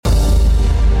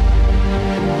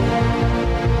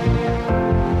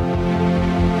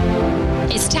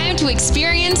to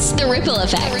experience the ripple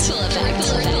effect.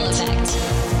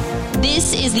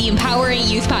 This is the Empowering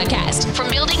Youth Podcast from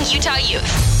Building Utah Youth,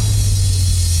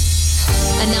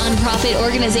 a nonprofit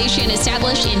organization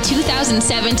established in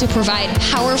 2007 to provide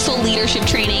powerful leadership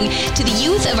training to the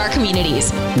youth of our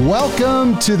communities.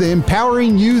 Welcome to the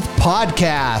Empowering Youth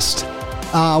Podcast.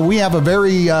 We have a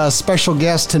very special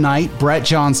guest tonight, Brett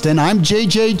Johnston. I'm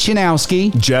JJ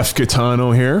Chojnowski. Jeff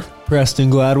Gaetano here.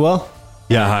 Preston Gladwell.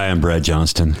 Yeah, hi, I'm Brett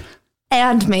Johnston.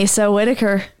 And Maesa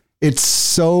Whittaker. It's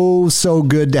so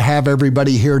good to have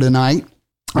everybody here tonight.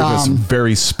 It's a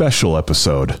very special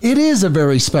episode. It is a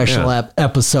very special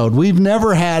episode. We've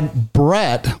never had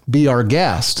Brett be our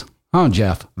guest. Huh,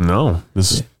 Jeff? No.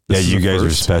 This you guys are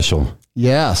special.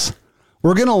 Yes.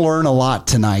 We're going to learn a lot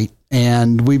tonight,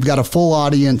 and we've got a full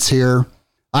audience here.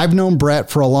 I've known Brett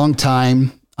for a long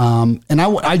time, and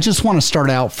I just want to start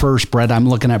out first, Brett. I'm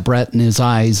looking at Brett in his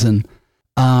eyes, and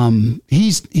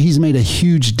he's made a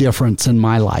huge difference in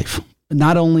my life.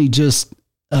 Not only just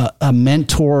a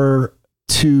mentor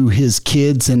to his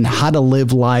kids and how to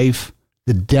live life,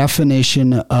 the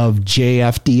definition of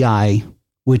JFDI,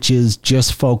 which is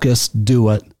just focus, do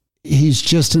it. He's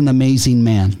just an amazing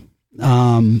man.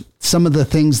 Some of the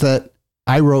things that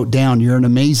I wrote down, you're an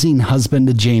amazing husband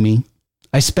to Jamie.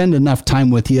 I spend enough time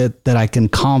with you that I can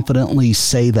confidently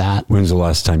say that. When's the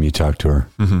last time you talked to her?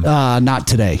 Mm-hmm. Not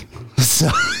today. So,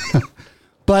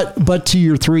 but to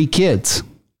your three kids,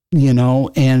 you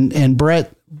know, and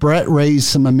Brett raised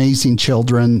some amazing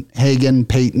children, Hagen,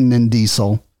 Peyton, and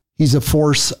Diesel. He's a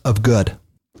force of good,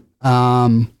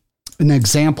 an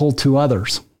example to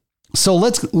others. So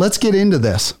let's get into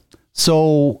this.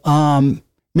 So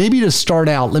maybe to start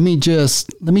out, let me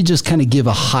just kind of give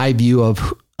a high view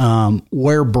of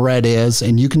where Brett is,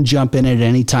 and you can jump in at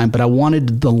any time, but I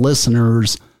wanted the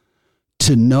listeners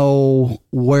to know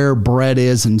where Brett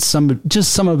is and some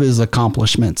of his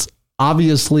accomplishments.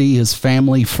 Obviously, his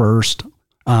family first.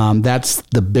 That's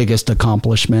the biggest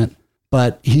accomplishment,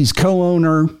 but he's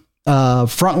co-owner,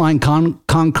 Frontline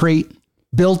Concrete,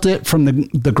 built it from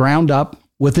the ground up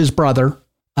with his brother,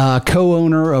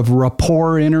 co-owner of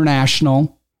Rapport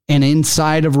International, and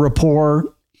inside of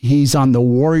Rapport, he's on the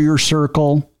Warrior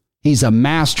Circle. He's a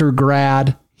master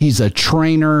grad. He's a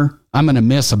trainer. I'm going to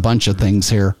miss a bunch of things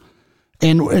here.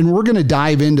 And we're going to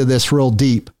dive into this real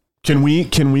deep. Can we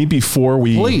before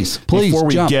we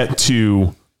jump. Get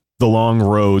to the long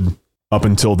road up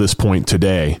until this point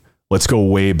today, let's go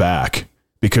way back,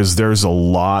 because there's a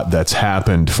lot that's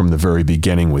happened from the very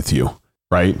beginning with you,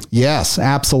 right? Yes,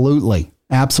 absolutely.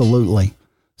 Absolutely.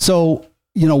 So,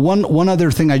 you know, one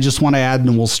other thing I just want to add,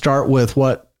 and we'll start with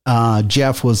what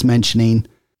Jeff was mentioning.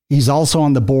 He's also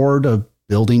on the board of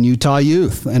Building Utah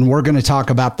Youth, and we're going to talk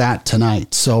about that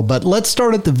tonight. So, but let's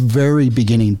start at the very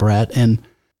beginning, Brett. And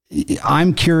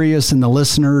I'm curious, and the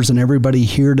listeners and everybody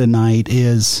here tonight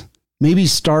is maybe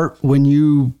start when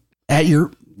you, at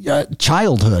your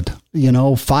childhood,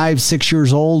 5-6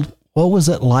 years old. What was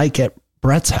it like at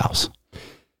Brett's house?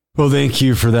 Well, thank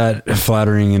you for that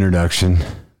flattering introduction,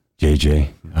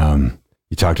 JJ.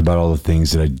 You talked about all the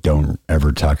things that I don't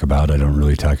ever talk about. I don't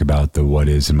really talk about the what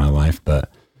is in my life, but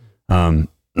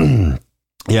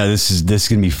this is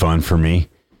going to be fun for me.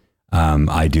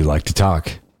 I do like to talk,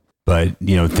 but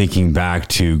thinking back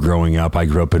to growing up, I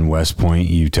grew up in West Point,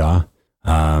 Utah,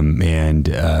 and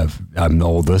I'm the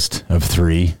oldest of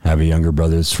three. I have a younger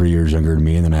brother that's 3 years younger than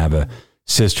me, and then I have a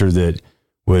sister that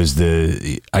was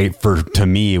to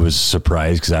me, it was a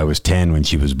surprise because I was 10 when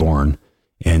she was born.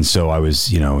 And so I was,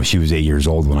 she was 8 years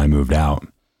old when I moved out.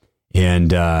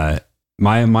 And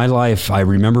my life, I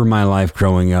remember my life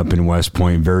growing up in West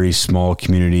Point, very small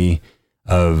community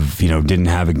of, didn't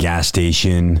have a gas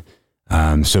station.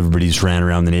 So everybody just ran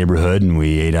around the neighborhood and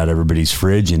we ate out everybody's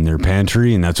fridge and their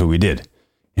pantry, and that's what we did.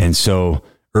 And so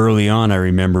early on, I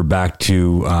remember back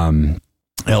to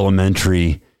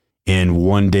elementary, and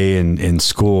one day in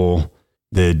school,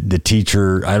 the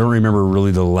teacher, I don't remember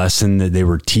really the lesson that they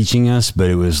were teaching us, but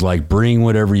it was like, bring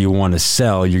whatever you want to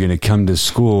sell. You're going to come to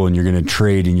school and you're going to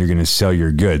trade and you're going to sell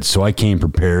your goods. So I came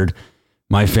prepared.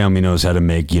 My family knows how to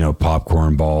make,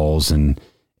 popcorn balls and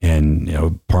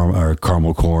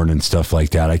caramel corn and stuff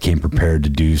like that. I came prepared to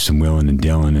do some wheeling and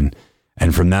dealing.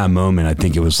 And from that moment, I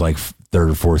think it was like third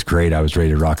or fourth grade, I was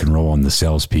ready to rock and roll on the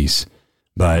sales piece.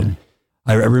 But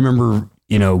I remember,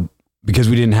 because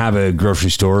we didn't have a grocery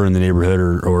store in the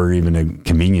neighborhood or even a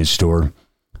convenience store,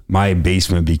 my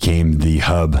basement became the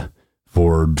hub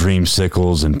for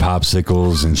dreamsicles and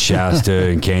popsicles and Shasta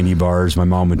and candy bars. My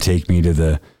mom would take me to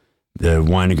the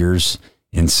Weinigers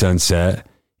in Sunset,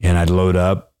 and I'd load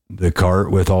up the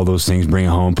cart with all those things, bring it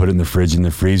home, put it in the fridge and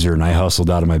the freezer. And I hustled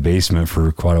out of my basement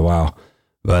for quite a while.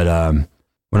 But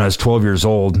when I was 12 years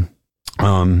old,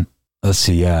 12,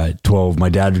 my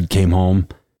dad came home,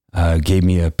 gave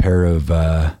me a pair of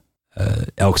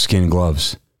elk skin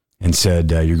gloves and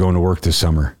said, you're going to work this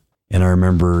summer. And I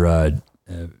remember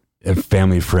a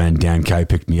family friend, Dan Kai,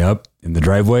 picked me up in the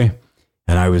driveway,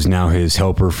 and I was now his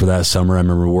helper for that summer. I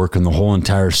remember working the whole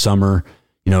entire summer,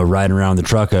 riding around the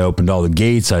truck. I opened all the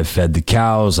gates. I fed the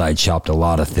cows. I chopped a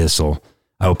lot of thistle.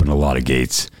 I opened a lot of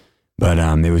gates. But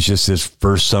it was just this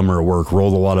first summer of work.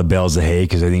 Rolled a lot of bales of hay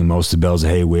because I think most of the bales of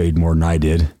hay weighed more than I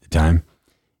did at the time.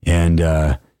 And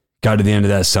got to the end of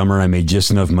that summer, I made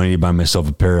just enough money to buy myself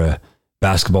a pair of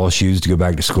basketball shoes to go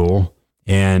back to school.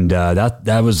 And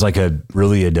that was like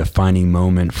really a defining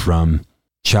moment from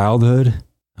childhood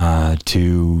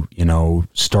to,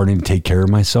 starting to take care of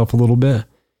myself a little bit.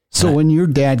 So when your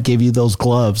dad gave you those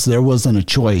gloves, there wasn't a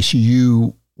choice.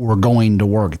 You were going to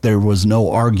work. There was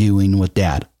no arguing with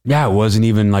dad. Yeah, it wasn't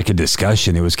even like a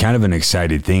discussion. It was kind of an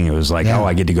excited thing. It was like, oh,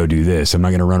 I get to go do this. I'm not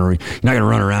going to run around. You're not going to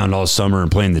run around all summer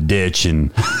and play in the ditch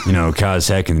and, cause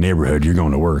heck in the neighborhood. You're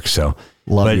going to work. So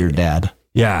love your dad.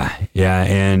 Yeah.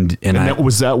 And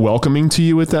was that welcoming to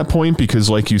you at that point? Because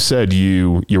like you said,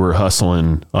 you were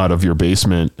hustling out of your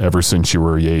basement ever since you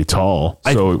were yay tall.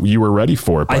 So you were ready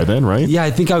for it by then, right? Yeah,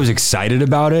 I think I was excited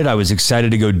about it. I was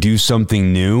excited to go do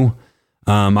something new.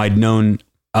 I'd known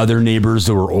other neighbors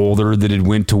that were older that had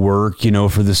went to work,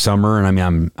 for the summer. And I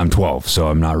mean, I'm 12, so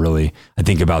I'm not really, I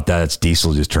think about that. It's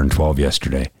Diesel just turned 12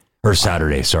 yesterday or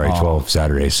Saturday. Sorry, 12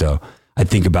 Saturday. So I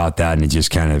think about that and it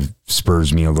just kind of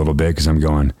spurs me a little bit because I'm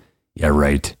going, yeah,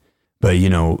 right. But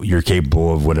you're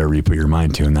capable of whatever you put your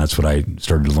mind to. And that's what I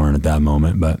started to learn at that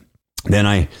moment. But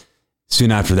then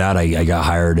soon after that, I got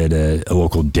hired at a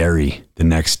local dairy the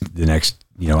next,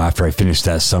 after I finished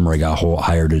that summer, I got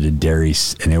hired at a dairy,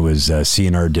 and it was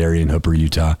C&R Dairy in Hooper,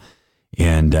 Utah.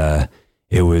 And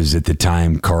it was at the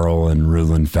time Carl and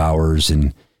Rudlin Fowers,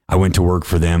 and I went to work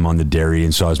for them on the dairy.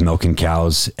 And so I was milking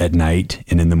cows at night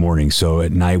and in the morning. So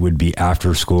at night would be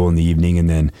after school in the evening. And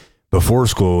then before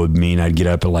school would mean I'd get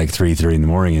up at like 3:30 in the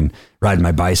morning and ride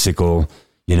my bicycle,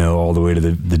 all the way to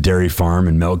the dairy farm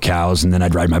and milk cows. And then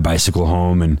I'd ride my bicycle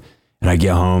home and I'd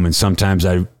get home. And sometimes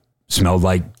I smelled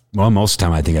like, most of the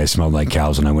time I think I smelled like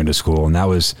cows when I went to school. And that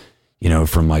was,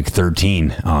 from like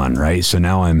 13 on, right? So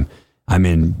now I'm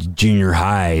in junior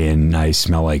high and I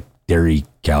smell like dairy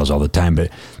cows all the time. But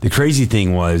the crazy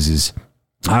thing is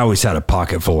I always had a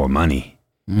pocket full of money.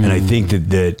 And I think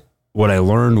that what I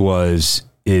learned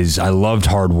is I loved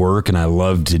hard work and I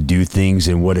loved to do things.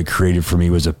 And what it created for me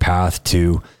was a path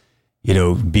to,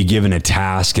 be given a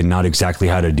task and not exactly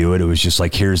how to do it. It was just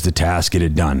like, here's the task, get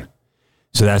it done.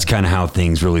 So that's kind of how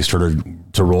things really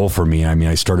started to roll for me. I mean,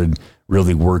 I started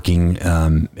really working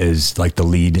as like the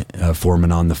lead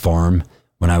foreman on the farm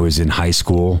when I was in high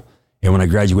school. And when I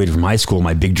graduated from high school,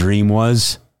 my big dream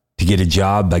was to get a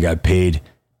job. I got paid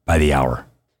by the hour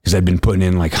because I'd been putting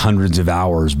in like hundreds of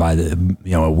hours by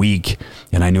a week,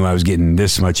 and I knew I was getting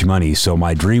this much money. So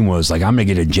my dream was like, I'm going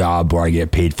to get a job where I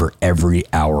get paid for every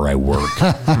hour I work.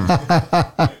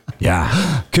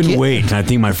 Yeah. Couldn't wait. And I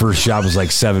think my first job was like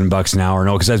 $7 an hour.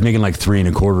 No, because I was making like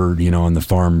 $3.25, on the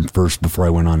farm first before I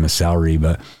went on the salary.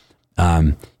 But,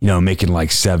 making like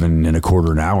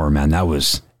 $7.25 an hour, man, that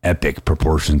was epic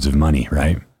proportions of money,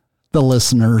 right? The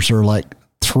listeners are like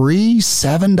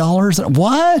 $7?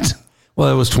 What? Well,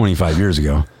 that was 25 years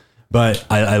ago. But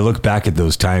I look back at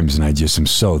those times and I just am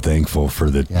so thankful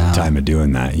for the time of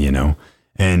doing that,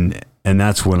 And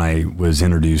that's when I was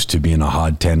introduced to being a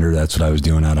hod tender. That's what I was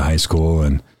doing out of high school.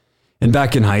 And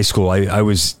back in high school, I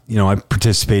was, I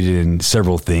participated in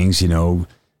several things,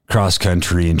 cross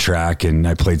country and track, and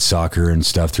I played soccer and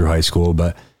stuff through high school,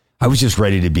 but I was just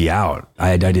ready to be out.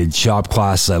 I did shop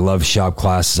classes. I loved shop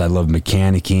classes. I loved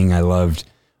mechanicking. I loved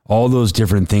all those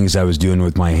different things I was doing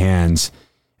with my hands,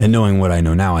 and knowing what I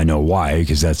know now, I know why,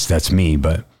 because that's me.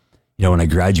 But, when I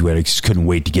graduated, I just couldn't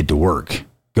wait to get to work.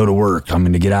 Go to work. I'm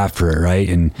going to get after it, right?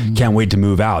 And can't wait to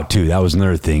move out, too. That was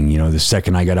another thing. The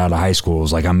second I got out of high school, it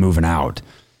was like, I'm moving out.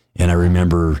 And I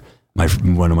remember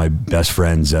one of my best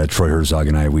friends, Troy Herzog,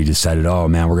 and I, we decided, oh,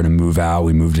 man, we're going to move out.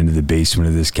 We moved into the basement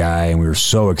of this guy, and we were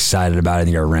so excited about it. I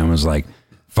think our rent was like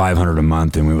 $500 a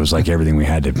month, and it was like everything we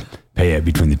had to pay it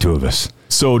between the two of us.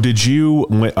 So did you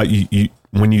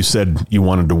when you said you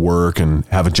wanted to work and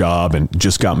have a job, and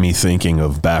just got me thinking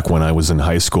of back when I was in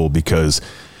high school, because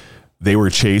they were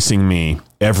chasing me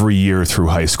every year through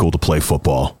high school to play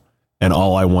football, and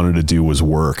all I wanted to do was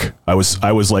work. I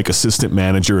was like assistant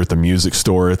manager at the music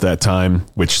store at that time,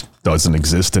 which doesn't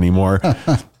exist anymore.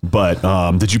 But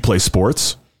did you play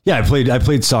sports? Yeah, I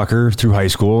played soccer through high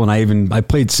school, and I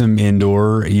played some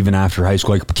indoor even after high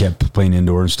school. I kept playing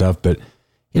indoor and stuff. But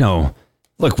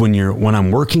look, when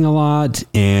I'm working a lot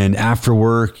and after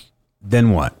work,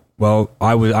 then what? Well,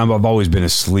 I've always been a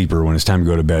sleeper. When it's time to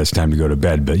go to bed, it's time to go to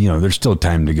bed. But there's still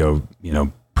time to go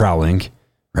prowling,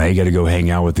 right? You got to go hang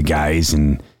out with the guys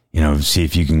and see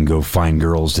if you can go find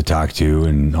girls to talk to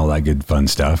and all that good fun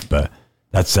stuff. But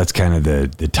that's kind of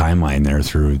the timeline there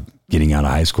through getting out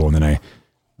of high school, and then I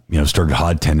started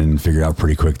hod tending and figured out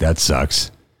pretty quick that sucks.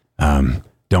 Don't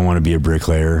want to be a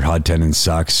bricklayer. Hod tending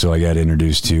sucks. So I got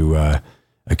introduced to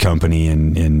a company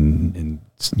in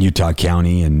Utah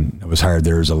County, and I was hired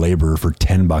there as a laborer for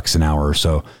 $10 an hour.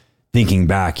 So thinking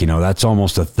back, that's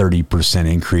almost a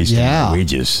 30% increase in my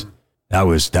wages. That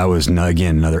was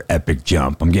again another epic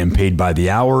jump. I'm getting paid by the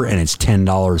hour, and it's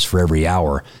 $10 for every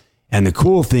hour. And the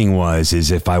cool thing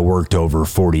is if I worked over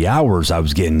 40 hours, I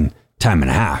was getting time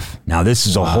and a half. Now this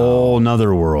is a whole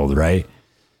nother world, right?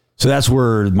 So that's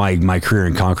where my career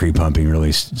in concrete pumping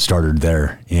really started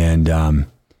there. And,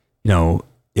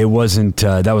 it wasn't,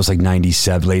 that was like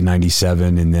 97, late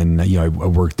 97. And then, I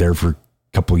worked there for a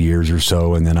couple of years or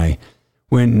so. And then I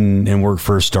went and worked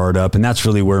for a startup. And that's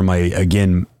really where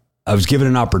I was given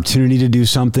an opportunity to do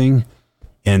something.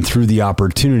 And through the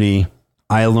opportunity,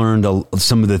 I learned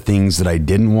some of the things that I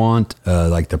didn't want,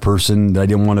 like the person that I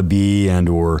didn't want to be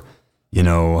or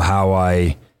how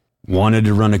I wanted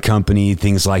to run a company,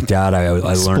 things like that. I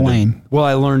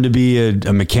learned to be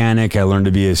a mechanic. I learned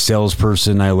to be a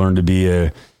salesperson. I learned to be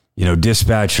a,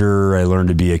 dispatcher. I learned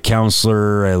to be a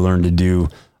counselor. I learned to do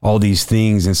all these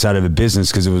things inside of a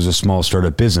business because it was a small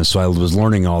startup business. So I was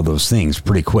learning all those things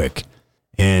pretty quick.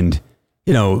 And,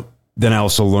 then I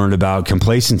also learned about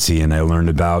complacency, and I learned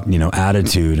about,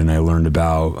 attitude, and I learned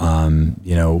about,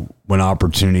 when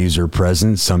opportunities are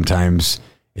present, sometimes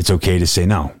it's okay to say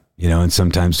no, and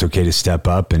sometimes it's okay to step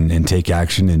up and take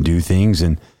action and do things.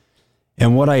 And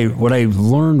what I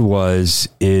learned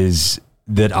is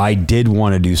that I did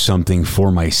want to do something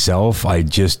for myself. I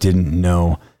just didn't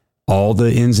know all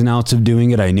the ins and outs of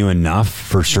doing it. I knew enough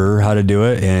for sure how to do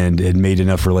it, and it made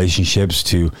enough relationships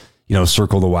to,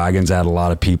 circle the wagons. I had a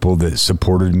lot of people that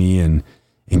supported me and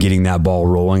getting that ball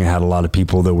rolling. I had a lot of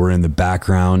people that were in the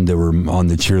background that were on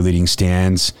the cheerleading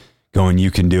stands going,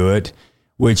 "You can do it."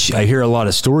 Which I hear a lot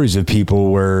of stories of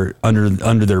people where under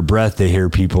their breath, they hear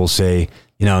people say,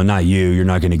 "Not you, you're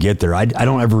not going to get there." I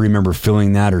don't ever remember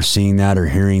feeling that or seeing that or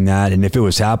hearing that. And if it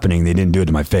was happening, they didn't do it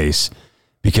to my face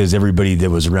because everybody that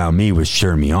was around me was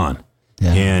cheering me on.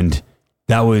 Yeah. And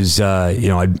that was,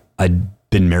 I'd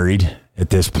been married at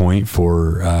this point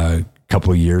for a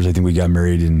couple of years. I think we got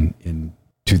married in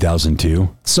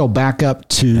 2002. So back up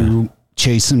to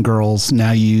chasing girls.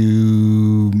 Now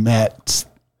you met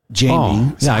Jamie.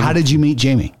 Oh, so how did you meet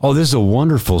Jamie? Oh, this is a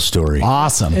wonderful story.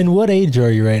 Awesome. And what age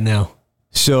are you right now?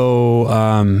 So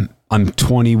I'm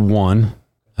 21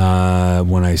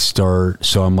 when I start.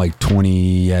 So I'm like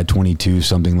 22,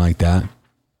 something like that.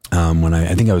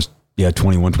 I think I was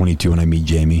 21, 22 when I meet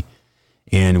Jamie.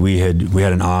 And we had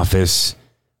an office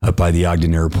up by the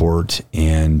Ogden Airport.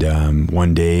 And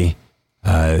one day,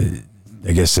 I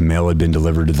guess the mail had been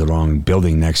delivered to the wrong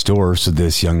building next door. So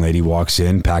this young lady walks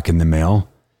in, packing the mail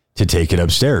to take it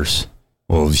upstairs.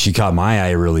 Well, she caught my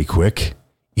eye really quick,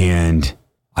 and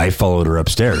I followed her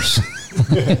upstairs.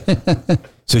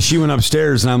 So she went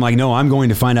upstairs, and I'm like, no, I'm going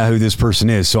to find out who this person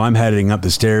is. So I'm heading up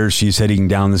the stairs. She's heading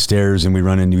down the stairs, and we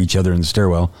run into each other in the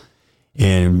stairwell.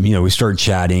 And, we start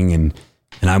chatting, and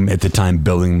I'm at the time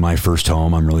building my first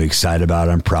home. I'm really excited about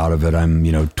it. I'm proud of it. I'm,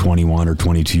 21 or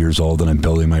 22 years old, and I'm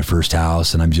building my first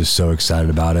house, and I'm just so excited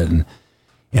about it. And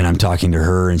I'm talking to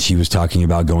her, and she was talking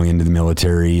about going into the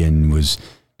military and was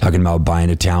talking about buying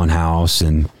a townhouse.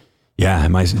 And yeah, it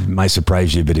might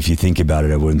surprise you, but if you think about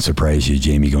it, it wouldn't surprise you,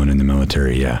 Jamie going in the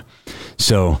military. Yeah.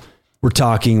 So we're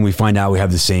talking, we find out we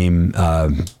have the same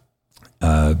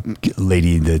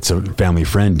lady that's a family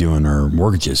friend doing our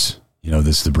mortgages.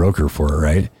 This is the broker for her,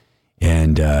 right?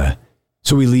 And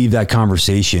so we leave that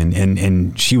conversation,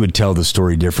 and she would tell the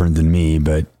story different than me,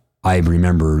 but I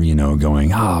remember,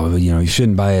 going, "Oh, you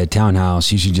shouldn't buy a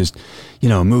townhouse. You should just,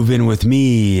 move in with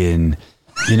me, and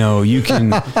you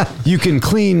can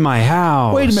clean my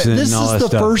house." Wait a minute, this is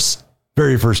the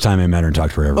very first time I met her and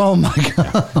talked to her ever. Oh my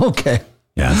God. Yeah. Okay.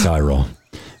 Yeah, that's how I roll.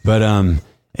 But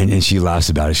and she laughs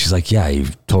about it. She's like, "Yeah, you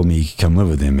told me you could come live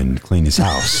with him and clean his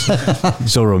house."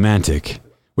 So romantic,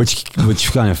 which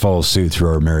kind of follows suit through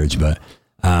our marriage. But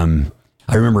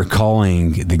I remember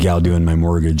calling the gal doing my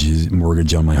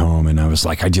mortgage on my home, and I was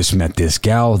like, "I just met this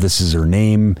gal. This is her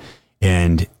name,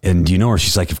 and do you know her?"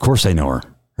 She's like, "Of course I know her.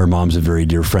 Her mom's a very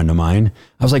dear friend of mine."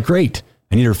 I was like, "Great."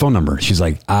 I need her phone number. She's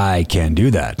like, I can't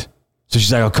do that. So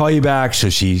she's like, I'll call you back. So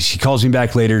she calls me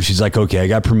back later. She's like, okay, I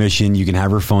got permission. You can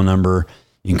have her phone number.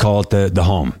 You can call it the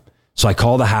home. So I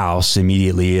call the house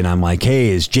immediately and I'm like, hey,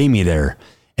 is Jamie there?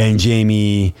 And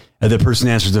Jamie, the person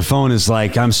that answers the phone is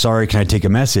like, I'm sorry, can I take a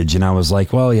message? And I was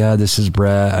like, well, yeah, this is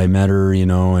Brett. I met her,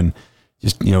 and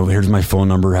just, here's my phone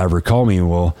number, have her call me.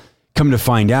 Well, come to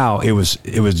find out, it was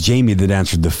Jamie that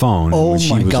answered the phone. Oh,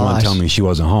 she was the one telling me she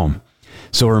wasn't home.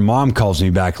 So her mom calls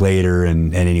me back later.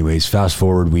 And anyways, fast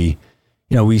forward, we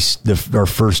met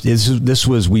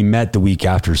the week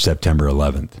after September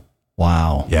 11th.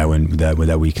 Wow. Yeah. When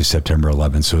that week is September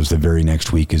 11th. So it was the very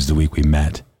next week is the week we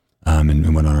met,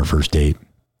 and went on our first date.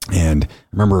 And I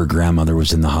remember her grandmother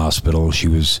was in the hospital. She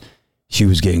was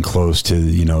getting close to,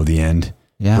 the end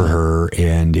for her,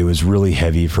 and it was really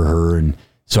heavy for her. And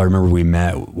so I remember we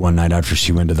met one night after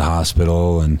she went to the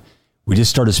hospital, and we just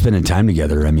started spending time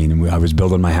together. I mean, I was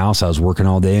building my house. I was working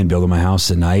all day and building my house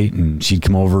at night, and she'd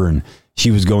come over, and she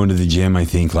was going to the gym, I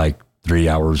think like 3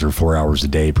 hours or 4 hours a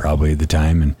day probably at the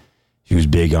time. And she was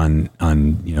big on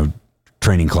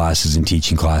training classes and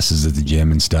teaching classes at the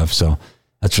gym and stuff. So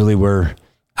that's really where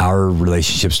our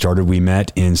relationship started. We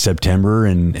met in September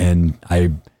and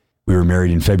we were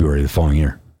married in February the following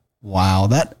year. Wow.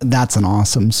 That's an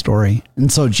awesome story.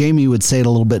 And so Jamie would say it a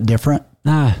little bit different.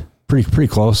 Pretty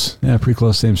close. Yeah. Pretty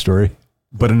close. Same story.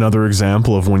 But another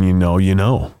example of when you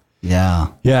know. Yeah.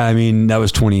 Yeah. I mean, that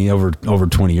was over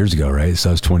 20 years ago, right? So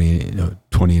that was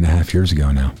 20 and a half years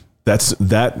ago now.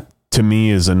 That to me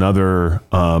is another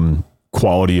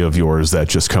quality of yours that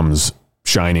just comes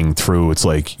shining through. It's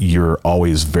like you're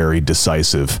always very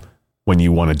decisive. When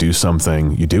you want to do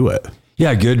something, you do it.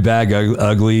 Yeah, good, bad,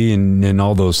 ugly, and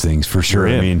all those things for sure.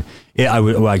 I mean,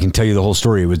 I can tell you the whole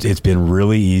story. It's been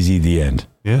really easy. The end.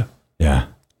 Yeah. Yeah.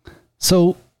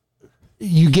 So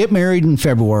you get married in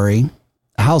February.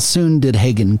 How soon did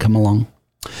Hagen come along?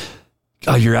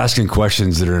 Oh, you're asking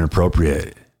questions that are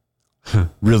inappropriate.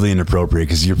 Really inappropriate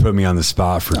because you're putting me on the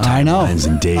spot for timelines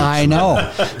and dates. I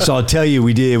know. So I'll tell you,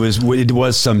 it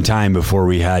was some time before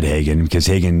we had Hagen, because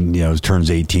Hagen, turns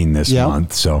 18 this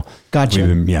month. So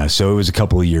gotcha. So it was a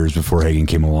couple of years before Hagen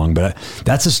came along, but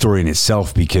that's a story in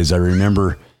itself, because I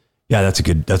remember, that's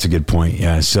a good point.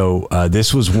 Yeah. So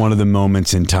this was one of the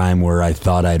moments in time where I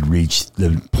thought I'd reached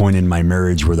the point in my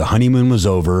marriage where the honeymoon was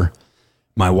over.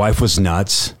 My wife was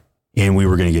nuts and we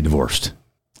were going to get divorced.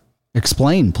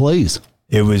 Explain, please.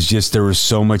 It was just, there was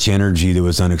so much energy that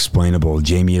was unexplainable.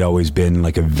 Jamie had always been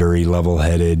like a very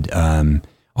level-headed,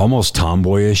 almost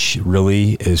tomboyish,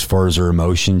 really, as far as her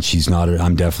emotion.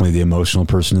 I'm definitely the emotional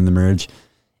person in the marriage.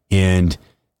 And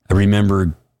I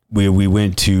remember we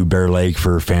went to Bear Lake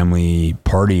for a family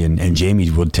party, and Jamie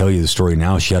will tell you the story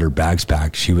now. She had her bags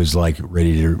packed. She was like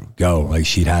ready to go. Like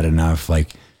she'd had enough,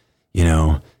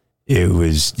 it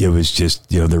was just,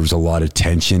 there was a lot of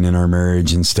tension in our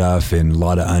marriage and stuff, and a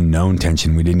lot of unknown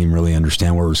tension. We didn't even really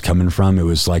understand where it was coming from. It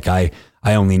was like, I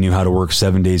only knew how to work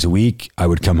 7 days a week. I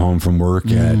would come home from work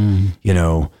at,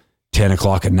 10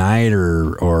 o'clock at night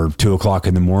or 2 o'clock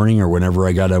in the morning, or whenever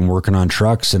I got done working on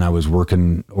trucks, and I was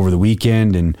working over the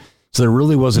weekend. And so there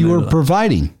really wasn't, you were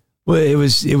providing. Well, it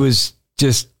was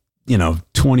just,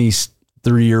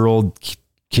 23-year-old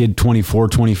kid, 24,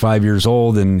 25 years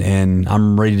old, and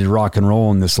I'm ready to rock and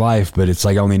roll in this life, but it's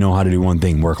like I only know how to do one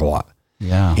thing, work a lot.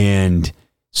 Yeah. And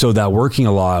so that working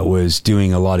a lot was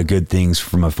doing a lot of good things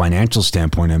from a financial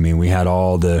standpoint. I mean, we had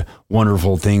all the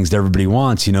wonderful things that everybody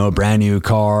wants, a brand new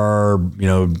car,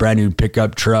 brand new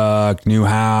pickup truck, new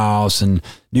house, and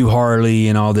new Harley,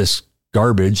 and all this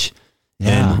garbage.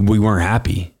 Yeah. And we weren't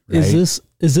happy. Right? Is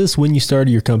this when you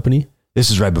started your company? This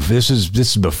is right before. This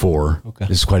is before. Okay.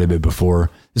 This is quite a bit before.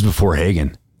 This is before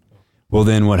Hagen. Well,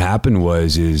 then what happened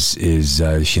was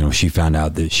she found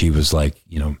out that she was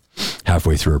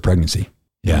halfway through her pregnancy.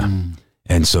 Yeah.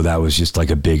 And so that was just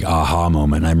like a big aha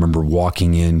moment. I remember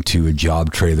walking into a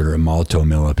job trailer at Malto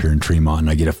Mill up here in Tremont, and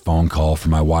I get a phone call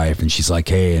from my wife, and she's like,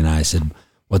 "Hey," and I said,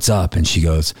 "What's up?" And she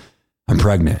goes, "I'm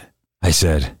pregnant." I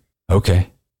said,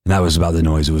 "Okay." And that was about the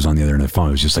noise that was on the other end of the phone.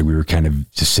 It was just like we were kind of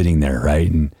just sitting there, right?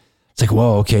 And it's like,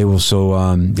 well, okay, well,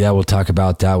 so we'll talk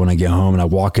about that when I get home. And I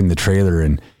walk in the trailer,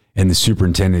 and the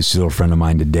superintendent is still a friend of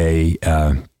mine today,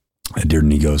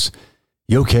 and he goes,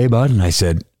 "You okay, bud?" And I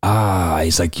said,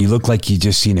 he's like, "You look like you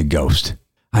just seen a ghost."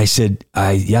 I said,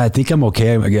 I think I'm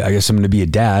okay. I guess I'm going to be a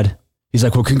dad. He's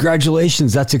like, "Well,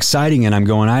 congratulations. That's exciting." And I'm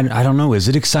going, I don't know. Is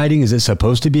it exciting? Is it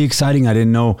supposed to be exciting? I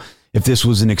didn't know if this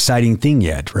was an exciting thing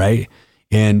yet. Right.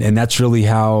 And that's really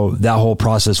how that whole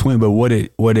process went. But what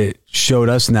it showed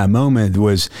us in that moment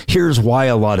was, here's why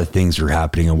a lot of things are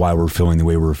happening and why we're feeling the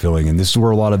way we're feeling. And this is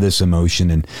where a lot of this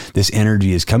emotion and this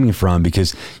energy is coming from,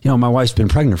 because, my wife's been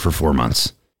pregnant for 4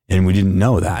 months and we didn't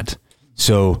know that.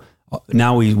 So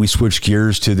now we switch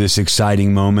gears to this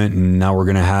exciting moment, and now we're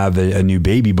going to have a new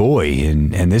baby boy.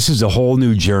 And this is a whole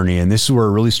new journey. And this is where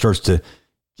it really starts to,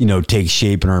 take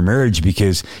shape in our marriage,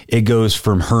 because it goes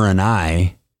from her and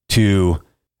I to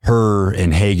her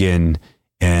and Hagen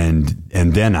and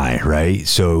then I, right?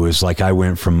 So it was like I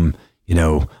went from,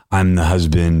 I'm the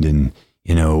husband and,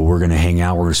 we're going to hang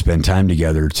out, we're going to spend time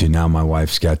together, to now my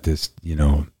wife's got this,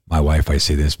 my wife, I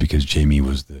say this because Jamie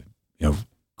was the,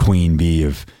 queen bee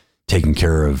of taking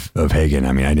care of Hagen.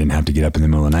 I mean, I didn't have to get up in the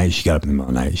middle of the night. She got up in the middle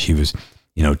of the night. She was,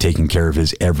 taking care of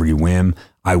his every whim.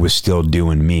 I was still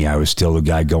doing me. I was still the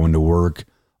guy going to work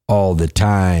all the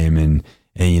time. And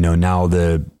now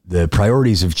the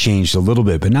priorities have changed a little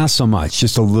bit, but not so much,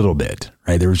 just a little bit,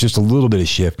 right? There was just a little bit of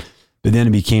shift, but then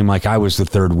it became like I was the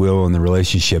third wheel in the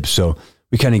relationship. So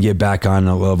we kind of get back on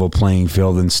a level playing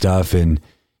field and stuff. And,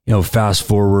 fast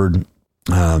forward,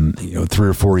 3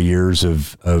 or 4 years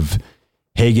of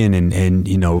Hagen and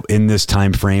in this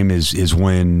time frame is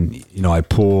when, I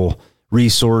pull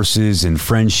resources and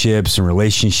friendships and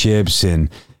relationships and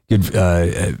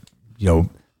good,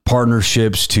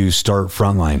 partnerships to start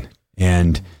Frontline.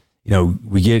 And,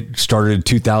 we get started in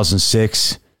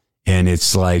 2006, and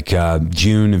it's like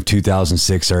June of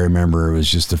 2006. I remember it was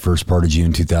just the first part of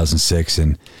June 2006,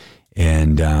 and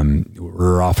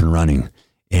we're off and running.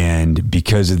 And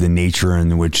because of the nature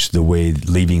in which the way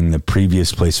leaving the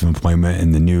previous place of employment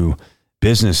and the new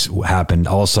business happened,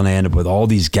 all of a sudden I end up with all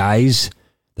these guys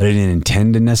that I didn't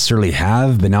intend to necessarily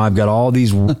have, but now I've got all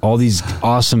these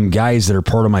awesome guys that are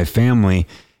part of my family,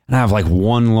 and I have like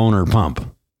one loner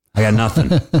pump. I got nothing.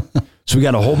 So we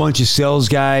got a whole bunch of sales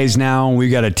guys now, and we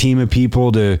got a team of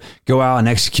people to go out and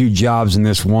execute jobs in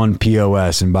this one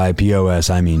POS. And by POS,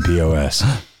 I mean POS.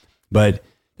 But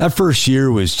that first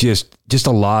year was just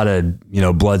a lot of,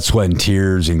 blood, sweat, and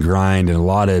tears and grind, and a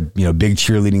lot of, big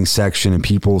cheerleading section and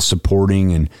people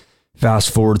supporting. And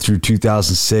fast forward through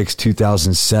 2006,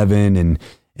 2007, and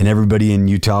everybody in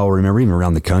Utah will remember, even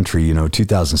around the country,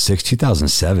 2006,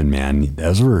 2007, man,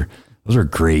 those were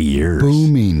great years.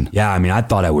 Booming. Yeah. I mean, I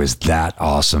thought I was that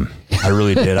awesome. I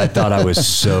really did. I thought I was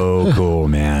so cool,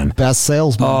 man. Best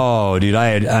salesman. Oh, dude.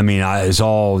 It's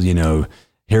all,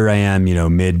 here I am,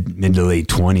 mid to late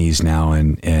 20s now,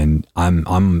 and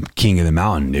I'm king of the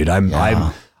mountain, dude.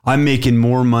 I'm making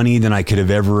more money than I could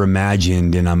have ever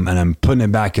imagined, and I'm putting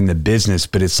it back in the business.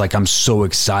 But it's like I'm so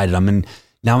excited. Now I'm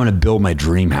going to build my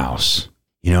dream house.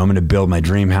 I'm going to build my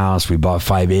dream house. We bought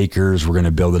 5 acres. We're going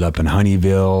to build it up in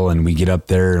Honeyville, and we get up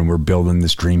there and we're building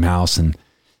this dream house in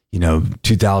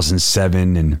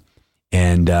 2007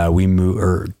 and we move,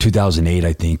 or 2008,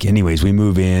 I think. Anyways, we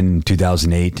move in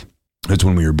 2008. That's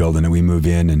when we were building it. We move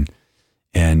in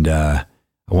and I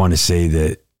want to say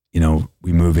that,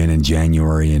 we move in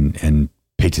January and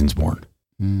Peyton's born.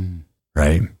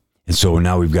 Right. And so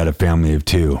now we've got a family of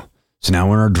 2. So now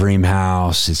we're in our dream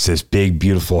house. It's this big,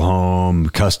 beautiful home,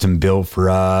 custom built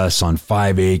for us on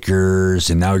 5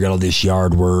 acres. And now we got all this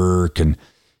yard work, and,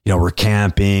 we're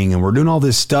camping and we're doing all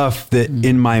this stuff that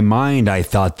in my mind, I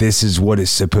thought this is what it's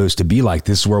supposed to be like.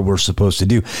 This is what we're supposed to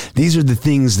do. These are the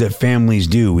things that families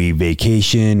do. We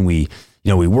vacation, we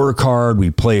work hard,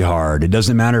 we play hard. It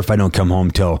doesn't matter if I don't come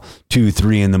home till 2,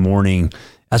 3 in the morning.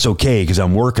 That's okay, because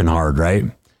I'm working hard, right?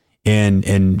 And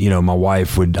my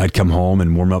wife I'd come home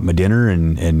and warm up my dinner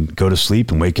and go to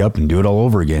sleep and wake up and do it all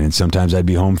over again. And sometimes I'd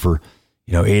be home for,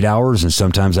 8 hours, and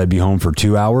sometimes I'd be home for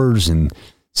 2 hours, and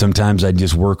sometimes I'd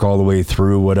just work all the way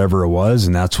through whatever it was.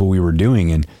 And that's what we were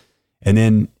doing.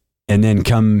 And then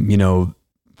come,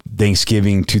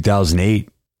 Thanksgiving 2008,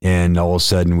 and all of a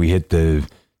sudden we hit the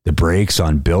brakes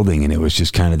on building. And it was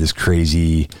just kind of this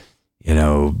crazy,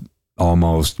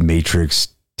 almost Matrix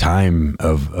time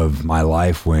of my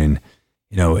life when,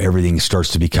 everything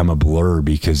starts to become a blur,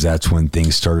 because that's when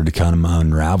things started to kind of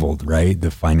unraveled, right?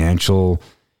 The financial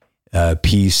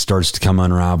piece starts to come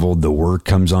unraveled. The work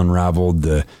comes unraveled.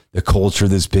 The culture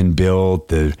that's been built,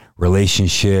 the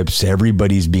relationships,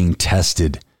 everybody's being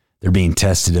tested. They're being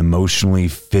tested emotionally,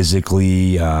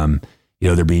 physically.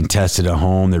 They're being tested at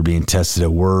home. They're being tested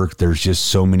at work. There's just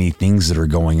so many things that are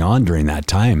going on during that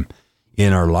time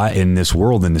in our life, in this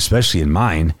world, and especially in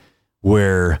mine,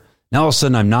 where now all of a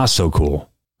sudden I'm not so cool,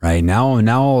 right? Now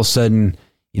all of a sudden,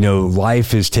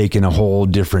 life has taken a whole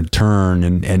different turn,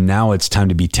 and now it's time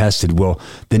to be tested. Well,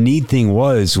 the neat thing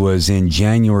was in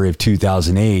January of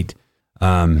 2008,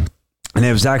 and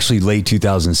it was actually late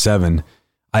 2007.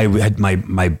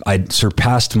 I'd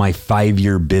surpassed my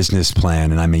 5-year business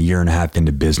plan, and I'm a year and a half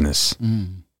into business.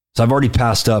 So I've already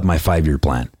passed up my 5-year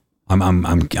plan.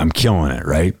 I'm killing it,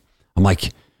 right? I'm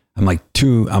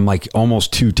like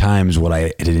almost 2 times what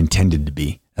I had intended to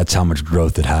be. That's how much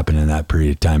growth had happened in that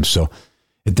period of time. So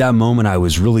at that moment, I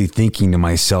was really thinking to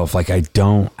myself, like, I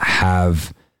don't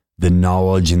have the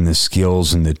knowledge and the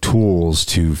skills and the tools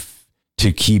to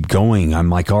keep going. I'm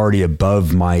like already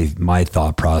above my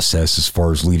thought process as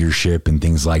far as leadership and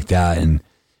things like that. And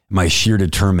my sheer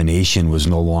determination was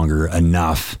no longer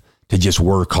enough to just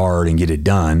work hard and get it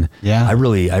done. Yeah. I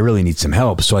really need some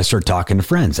help. So I start talking to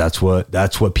friends. That's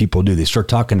what people do. They start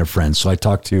talking to friends. So I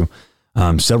talked to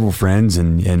several friends,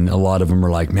 and a lot of them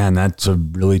are like, man, that's a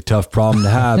really tough problem to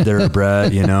have there,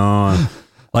 Brett, you know, I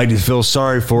like to feel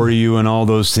sorry for you and all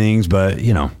those things, but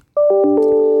you know,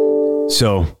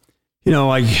 so, you know,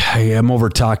 I am over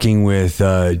talking with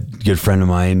a good friend of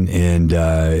mine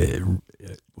and,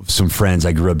 some friends.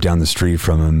 I grew up down the street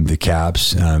from them, the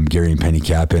Caps, Gary and Penny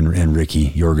Cap and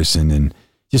Ricky Jorgensen, and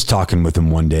just talking with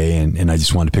them one day. And I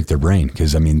just wanted to pick their brain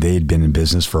because, I mean, they had been in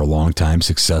business for a long time,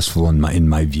 successful in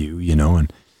my view, you know,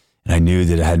 and I knew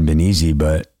that it hadn't been easy,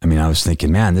 but I mean, I was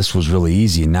thinking, man, this was really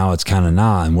easy. And now it's kind of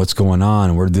not. And what's going on?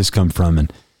 And where did this come from?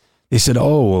 And they said,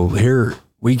 oh, well, here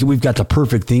we've got the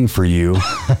perfect thing for you.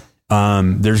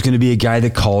 There's going to be a guy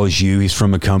that calls you. He's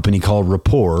from a company called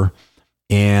Rapport.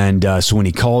 And so when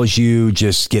he calls you,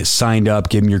 just get signed up,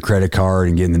 give him your credit card,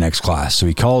 and get in the next class. So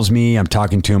he calls me. I'm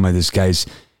talking to him. This guy's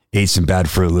ate some bad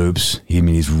Fruit Loops.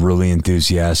 He's really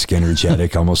enthusiastic,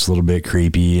 energetic, almost a little bit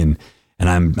creepy, and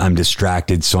I'm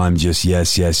distracted. So I'm just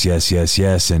yes,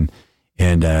 and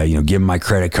you know, give him my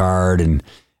credit card, and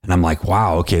I'm like,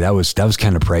 wow, okay, that was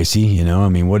kind of pricey, you know. I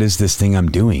mean, what is this thing I'm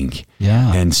doing?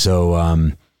 Yeah. And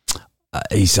so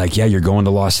he's like, yeah, you're going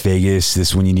to Las Vegas.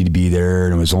 This is when you need to be there.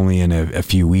 And it was only in a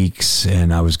few weeks,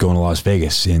 and I was going to Las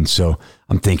Vegas. And so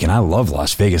I'm thinking, I love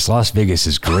Las Vegas. Las Vegas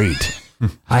is great.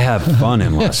 I have fun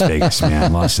in Las Vegas,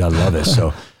 man. I love it.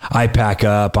 So I pack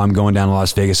up. I'm going down to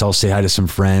Las Vegas. I'll say hi to some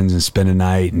friends and spend a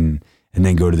night and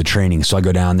then go to the training. So I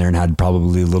go down there and had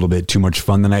probably a little bit too much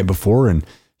fun the night before and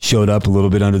showed up a little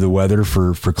bit under the weather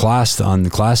for class on the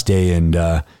class day.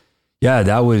 And, yeah,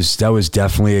 that was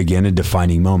definitely, again, a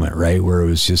defining moment, right? Where it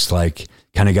was just like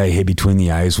kind of got hit between the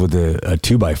eyes with a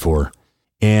 2x4.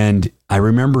 And I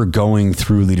remember going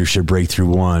through Leadership Breakthrough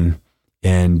 1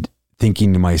 and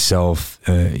thinking to myself,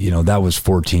 you know, that was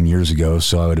 14 years ago.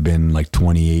 So I would have been like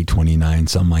 28, 29,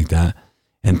 something like that.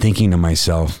 And thinking to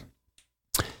myself,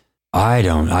 I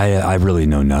really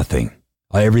know nothing.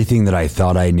 Everything that I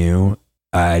thought I knew,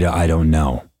 I don't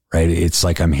know, right? It's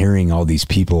like I'm hearing all these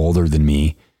people older than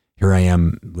me. Here I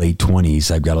am, late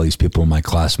 20s. I've got all these people in my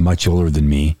class much older than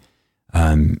me,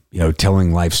 you know,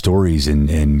 telling life stories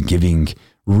and giving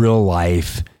real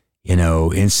life, you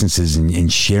know, instances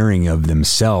and sharing of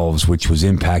themselves, which was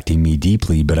impacting me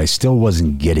deeply, but I still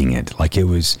wasn't getting it. Like it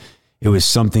was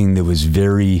something that was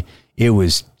it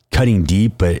was cutting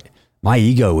deep, but my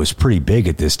ego was pretty big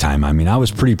at this time. I mean, I was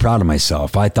pretty proud of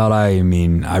myself. I thought I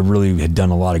really had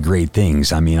done a lot of great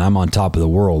things. I mean, I'm on top of the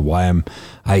world. Why am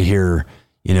I here?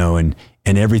 You know, and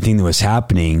everything that was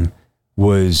happening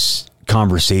was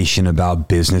conversation about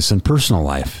business and personal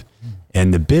life.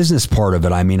 And the business part of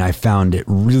it, I mean, I found it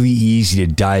really easy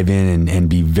to dive in and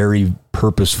be very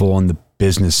purposeful on the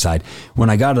business side.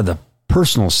 When I got to the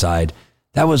personal side,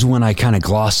 that was when I kind of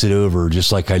glossed it over,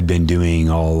 just like I'd been doing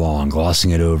all along,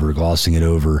 glossing it over.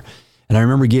 And I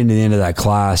remember getting to the end of that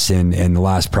class and the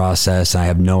last process, I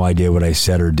have no idea what I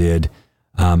said or did.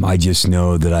 I just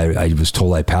know that I was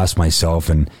told I passed myself,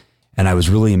 and I was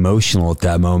really emotional at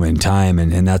that moment in time.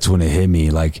 And that's when it hit me.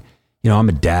 Like, you know, I'm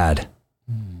a dad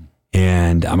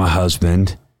and I'm a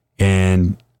husband,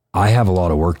 and I have a lot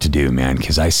of work to do, man,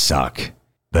 because I suck,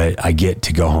 but I get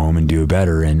to go home and do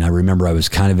better. And I remember I was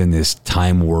kind of in this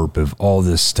time warp of all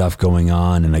this stuff going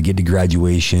on, and I get to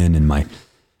graduation, and my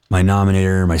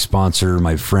nominator, my sponsor,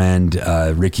 my friend,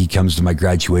 Ricky, comes to my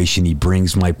graduation. He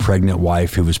brings my pregnant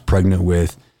wife, who was pregnant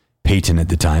with Peyton at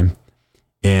the time.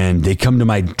 And they come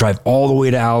to drive all the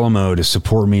way to Alamo to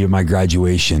support me at my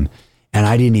graduation. And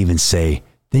I didn't even say,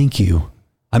 thank you.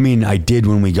 I mean, I did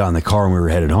when we got in the car and we were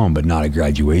headed home, but not at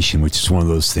graduation, which is one of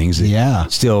those things that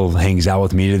still hangs out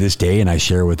with me to this day. And I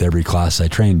share with every class I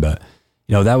train. But,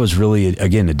 you know, that was really,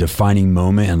 again, a defining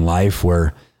moment in life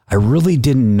where I really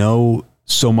didn't know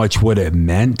so much what it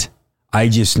meant. I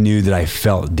just knew that I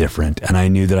felt different, and I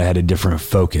knew that I had a different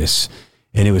focus,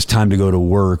 and it was time to go to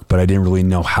work, but I didn't really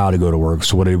know how to go to work.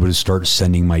 So what I did was start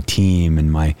sending my team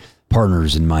and my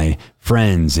partners and my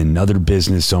friends and other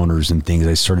business owners and things.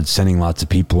 I started sending lots of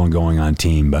people and going on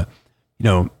team. But,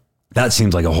 that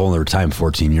seems like a whole other time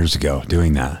 14 years ago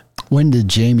doing that. When did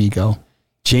Jamie go?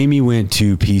 Jamie went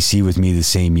to PC with me the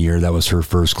same year. That was her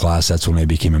first class. That's when I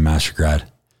became a master grad.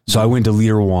 So I went to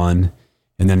Leader 1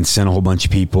 and then sent a whole bunch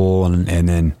of people. And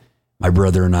then my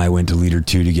brother and I went to Leader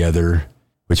 2 together,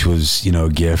 which was, a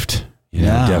gift,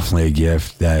 definitely a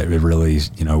gift that it really,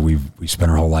 we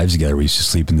spent our whole lives together. We used to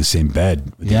sleep in the same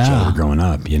bed with each other growing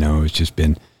up. It's just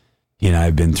been,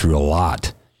 I've been through a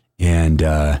lot.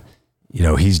 And,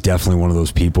 he's definitely one of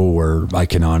those people where I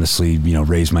can honestly,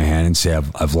 raise my hand and say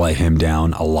I've let him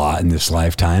down a lot in this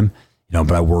lifetime,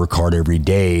 but I work hard every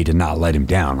day to not let him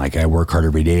down. Like I work hard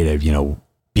every day to,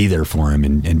 be there for him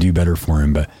and do better for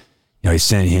him. But, I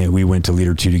sent him, we went to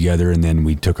Leader 2 together, and then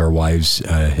we took our wives,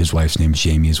 his wife's name is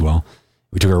Jamie as well.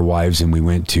 We took our wives and we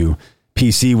went to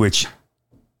PC, which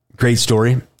great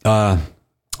story.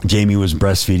 Jamie was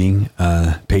breastfeeding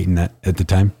Peyton at the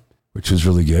time, which was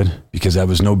really good because that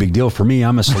was no big deal for me.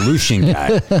 I'm a solution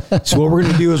guy. So what we're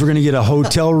going to do is we're going to get a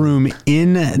hotel room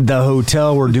in the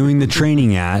hotel we're doing the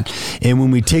training at. And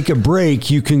when we take a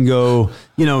break, you can go,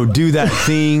 do that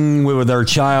thing with our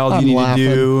child you need to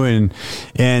do.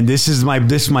 And this is my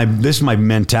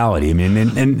mentality. I mean,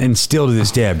 and still to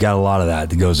this day, I've got a lot of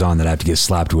that goes on that I have to get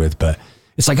slapped with, but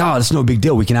it's like, oh, it's no big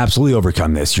deal. We can absolutely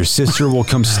overcome this. Your sister will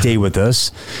come stay with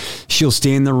us. She'll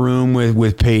stay in the room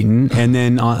with Peyton. And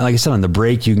then, like I said, on the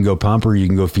break, you can go pump her, you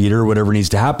can go feed her, whatever needs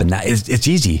to happen. It's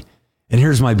easy. And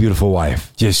here's my beautiful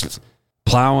wife, just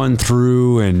plowing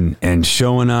through and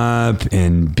showing up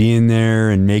and being there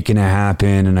and making it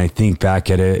happen. And I think back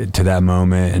to that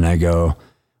moment and I go,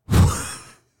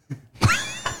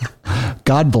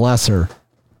 God bless her.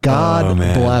 God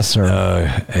bless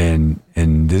her. And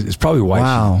this is probably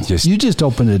why you just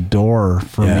opened a door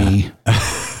for me.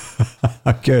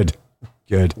 Good.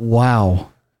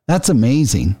 Wow. That's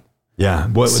amazing. Yeah.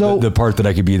 The part that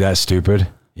I could be that stupid.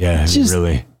 Yeah.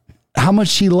 Really. How much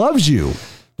she loves you.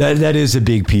 That is a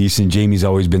big piece. And Jamie's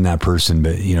always been that person,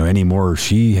 but anymore,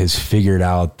 she has figured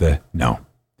out the no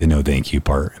thank you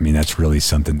part. I mean, that's really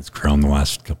something that's grown the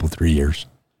last 3 years.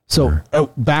 So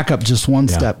back up just one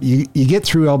step. You get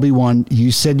through LB1.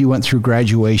 You said you went through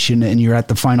graduation and you're at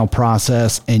the final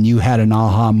process and you had an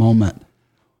aha moment,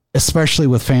 especially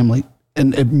with family.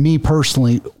 And me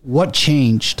personally, what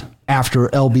changed after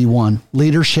LB1?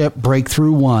 Leadership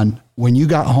Breakthrough 1. When you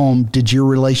got home, did your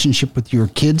relationship with your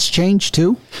kids change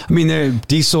too? I mean,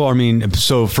 Diesel,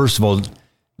 so first of all,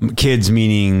 kids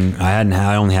meaning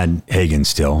I only had Hagen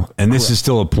still. And this is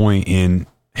still a point in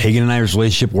Hagen and I's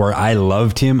relationship where I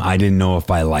loved him. I didn't know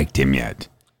if I liked him yet.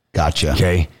 Gotcha.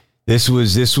 Okay. This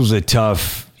was a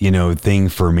tough, thing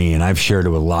for me. And I've shared it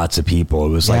with lots of people. It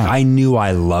was like, I knew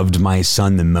I loved my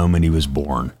son the moment he was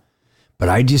born, but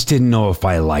I just didn't know if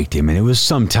I liked him. And it was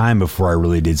some time before I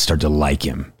really did start to like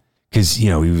him. Cause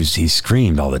he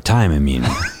screamed all the time. I mean,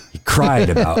 he cried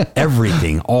about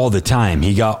everything all the time.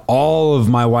 He got all of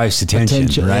my wife's attention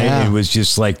right? Yeah. It was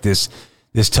just like this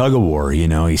tug of war,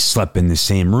 he slept in the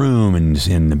same room and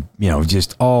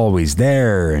just always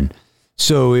there. And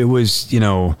so it was,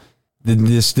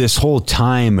 this whole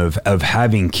time of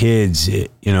having kids,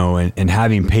 and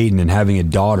having Peyton and having a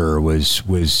daughter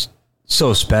was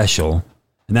so special.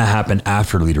 And that happened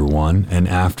after Leader 1 and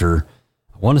after,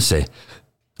 I want to say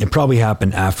it probably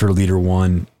happened after Leader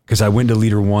 1 because I went to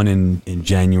Leader 1 in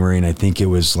January. And I think it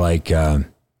was like, I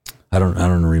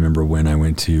don't remember when I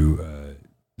went to,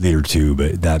 Leader 2,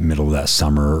 but that middle of that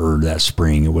summer or that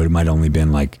spring, it might only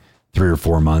been like 3 or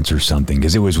 4 months or something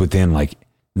because it was within like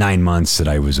 9 months that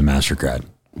I was a master grad.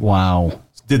 Wow.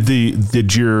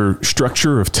 Did your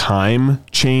structure of time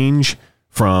change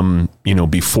from,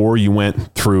 before you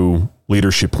went through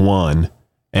Leadership 1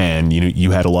 and,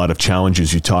 you had a lot of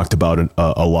challenges. You talked about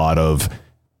a lot of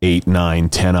 8, 9,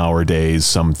 10 hour days,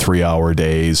 some 3 hour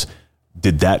days.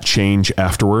 Did that change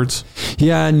afterwards?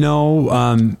 Yeah,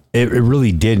 no, it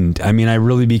really didn't. I mean, I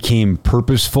really became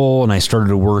purposeful and I started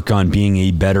to work on being a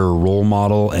better role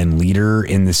model and leader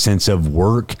in the sense of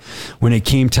work. When it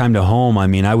came time to home, I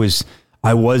mean, I was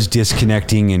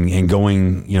disconnecting and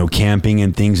going, camping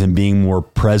and things and being more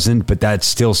present, but that's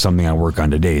still something I work on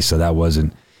today. So that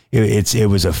wasn't, it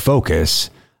was a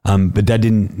focus, but that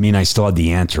didn't mean I still had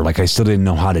the answer. Like I still didn't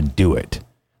know how to do it.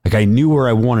 Like I knew where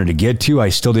I wanted to get to. I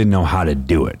still didn't know how to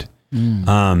do it.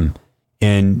 And,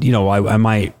 I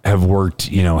might have worked,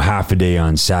 half a day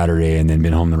on Saturday and then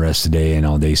been home the rest of the day and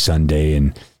all day Sunday.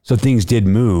 And so things did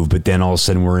move, but then all of a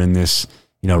sudden we're in this,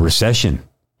 recession.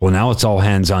 Well, now it's all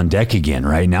hands on deck again,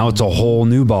 right? Now it's a whole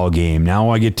new ball game.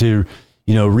 Now I get to,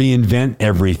 reinvent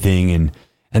everything.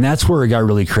 And that's where it got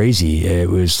really crazy. It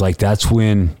was like, that's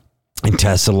when and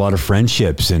tested a lot of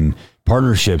friendships and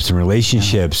partnerships and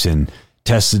relationships and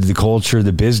tested the culture of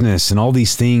the business and all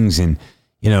these things. And,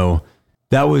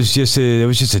 that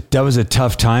was a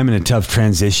tough time and a tough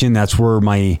transition. That's where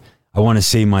I want to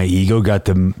say my ego got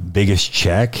the biggest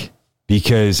check,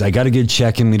 because I got a good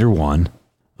check in Leader One.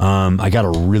 I got a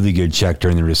really good check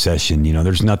during the recession.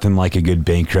 There's nothing like a good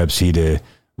bankruptcy to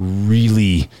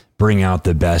really bring out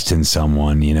the best in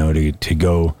someone, to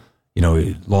go,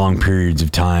 long periods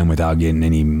of time without getting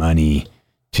any money,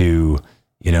 to,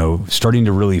 starting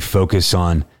to really focus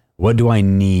on what do I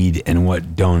need and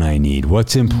what don't I need?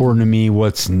 What's important to me?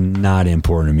 What's not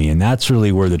important to me? And that's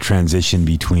really where the transition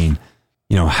between,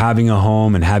 having a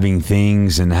home and having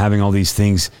things and having all these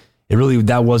things,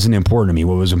 that wasn't important to me.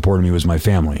 What was important to me was my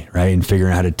family, right? And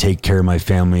figuring out how to take care of my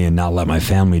family and not let my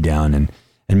family down, and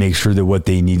make sure that what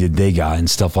they needed, they got, and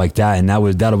stuff like that. And that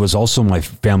was also my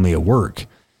family at work.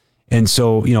 And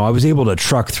so, I was able to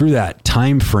truck through that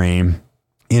time frame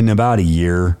in about a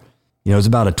year. It was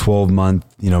about a 12-month,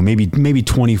 maybe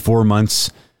 24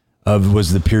 months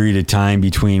was the period of time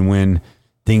between when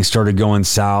things started going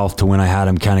south to when I had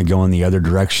them kind of going the other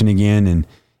direction again, and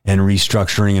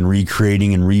restructuring and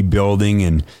recreating and rebuilding,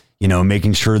 and,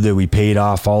 making sure that we paid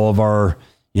off all of our,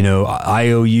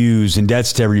 IOUs and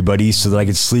debts to everybody so that I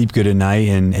could sleep good at night,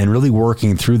 and really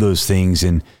working through those things.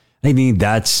 And I think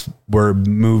that's where it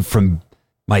moved from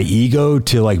my ego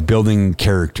to like building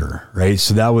character, right?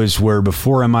 So that was where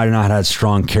before I might have not had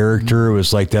strong character. It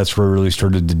was like, that's where I really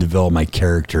started to develop my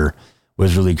character,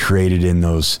 was really created in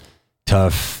those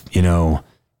tough,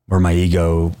 where my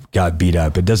ego got beat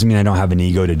up. It doesn't mean I don't have an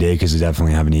ego today, because I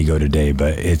definitely have an ego today,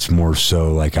 but it's more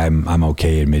so like I'm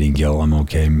okay admitting guilt. I'm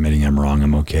okay admitting I'm wrong.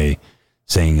 I'm okay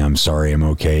saying I'm sorry. I'm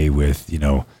okay with,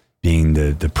 being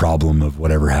the problem of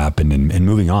whatever happened and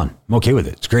moving on. I'm okay with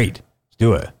it. It's great. Let's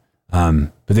do it.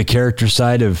 But the character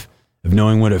side of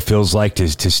knowing what it feels like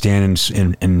to stand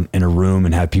in a room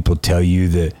and have people tell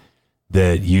you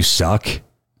that you suck,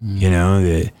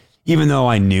 that even though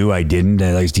I knew I didn't,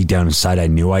 like deep down inside, I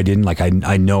knew I didn't. Like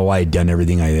I know I had done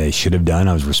everything I should have done.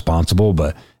 I was responsible,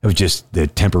 but it was just the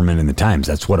temperament and the times.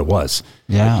 That's what it was.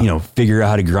 Yeah. Figure out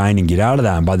how to grind and get out of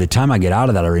that. And by the time I get out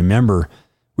of that, I remember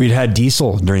we'd had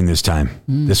diesel during this time.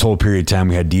 This whole period of time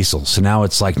we had diesel. So now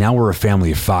it's like, now we're a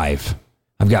family of 5.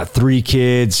 I've got 3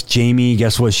 kids. Jamie,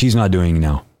 guess what she's not doing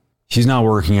now? She's not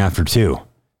working after 2.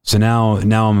 So now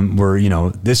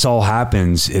this all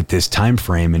happens at this time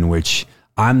frame in which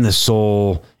I'm the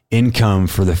sole income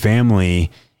for the family.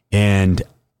 And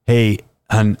hey,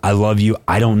 hon, I love you.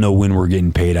 I don't know when we're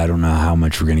getting paid. I don't know how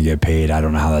much we're going to get paid. I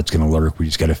don't know how that's going to work. We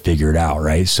just got to figure it out.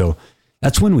 Right. So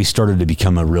that's when we started to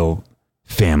become a real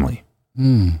family.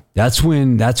 That's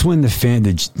when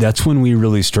we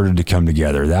really started to come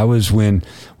together. That was when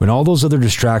all those other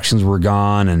distractions were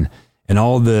gone, and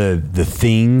all the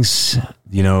things,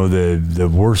 the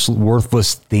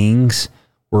worthless things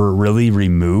were really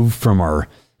removed from our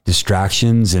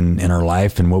distractions and in our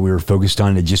life and what we were focused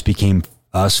on. It just became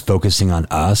us focusing on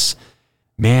us.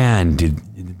 Man,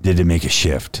 did it make a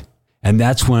shift. And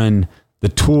that's when the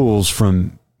tools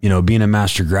from, being a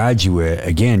master graduate,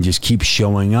 again, just keep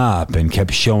showing up and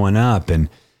kept showing up. And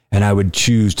I would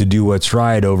choose to do what's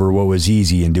right over what was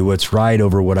easy, and do what's right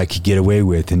over what I could get away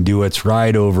with, and do what's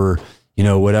right over,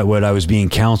 what I was being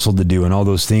counseled to do, and all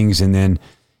those things. And then,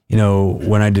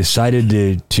 when I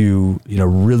decided to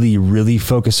really, really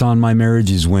focus on my marriage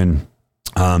is when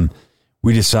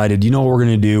we decided, what we're going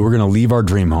to do? We're going to leave our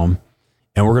dream home,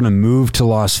 and we're going to move to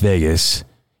Las Vegas,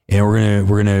 and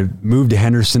we're going to move to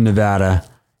Henderson, Nevada.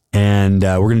 And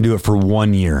we're going to do it for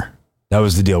 1 year. That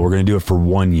was the deal. We're going to do it for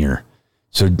 1 year.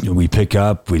 So we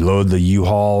load the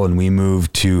U-Haul, and we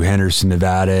move to Henderson,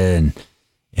 Nevada,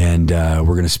 and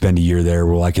we're going to spend a year there.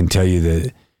 Well, I can tell you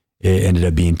that it ended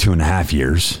up being 2.5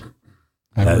 years.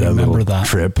 I remember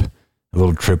that a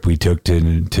little trip we took to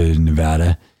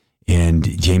Nevada,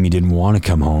 and Jamie didn't want to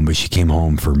come home, but she came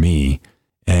home for me.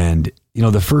 And,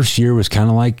 the first year was kind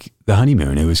of like the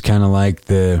honeymoon. It was kind of like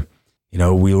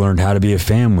we learned how to be a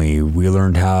family. I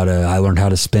learned how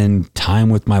to spend time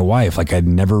with my wife. Like I'd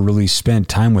never really spent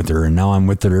time with her, and now I'm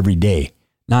with her every day.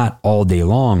 Not all day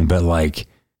long, but like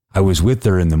I was with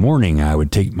her in the morning. I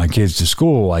would take my kids to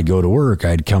school. I'd go to work.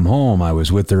 I'd come home. I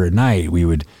was with her at night. We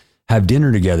would have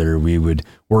dinner together. We would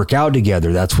work out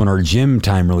together. That's when our gym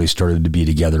time really started to be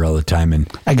together all the time. And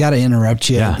I got to interrupt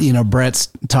you. Yeah. Brett's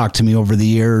talked to me over the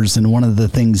years, and one of the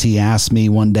things he asked me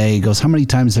one day, he goes, "How many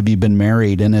times have you been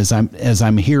married?" And as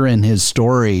I'm hearing his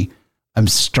story, I'm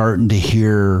starting to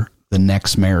hear the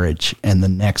next marriage and the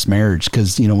next marriage.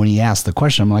 Because, when he asked the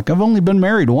question, I'm like, I've only been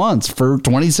married once for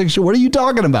 26 years. What are you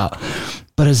talking about?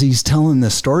 But as he's telling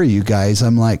this story, you guys,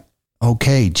 I'm like,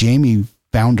 okay, Jamie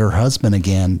found her husband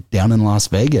again down in Las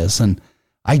Vegas. And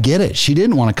I get it. She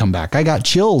didn't want to come back. I got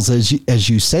chills as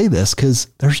you say this, because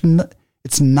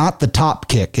it's not the top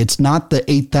kick. It's not the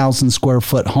 8,000 square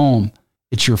foot home.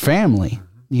 It's your family.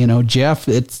 Jeff,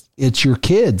 it's your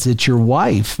kids. It's your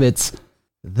wife.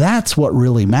 That's what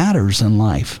really matters in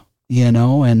life,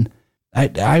 and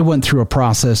I went through a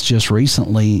process just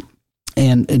recently,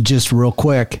 and just real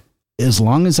quick, as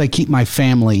long as I keep my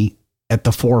family at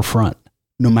the forefront,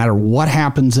 no matter what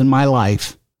happens in my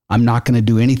life, I'm not going to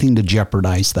do anything to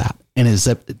jeopardize that. And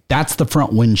that's the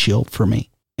front windshield for me.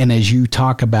 And as you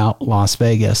talk about Las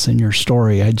Vegas and your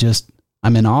story,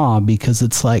 I'm in awe, because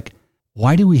it's like,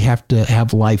 why do we have to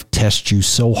have life test you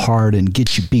so hard and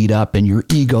get you beat up, and your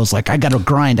ego's like, I got to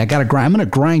grind. I'm going to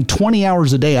grind 20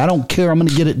 hours a day. I don't care. I'm going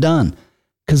to get it done.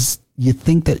 Because you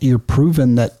think that you're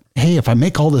proven that, hey, if I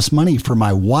make all this money for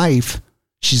my wife,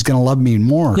 she's going to love me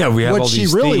more. Yeah, we have what all she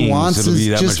these really things, wants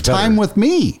is just time with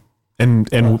me.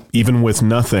 And even with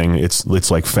nothing,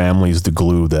 it's like family's the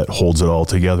glue that holds it all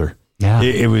together. Yeah,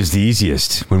 it was the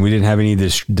easiest when we didn't have any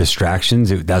distractions.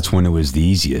 That's when it was the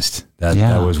easiest.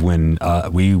 That was when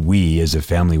we as a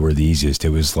family were the easiest. It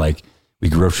was like we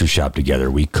grocery shopped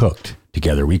together, we cooked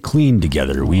together, we cleaned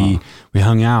together, we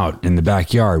hung out in the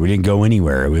backyard. We didn't go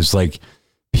anywhere. It was like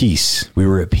peace. We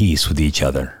were at peace with each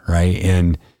other, right?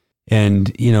 And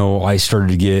I started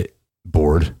to get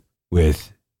bored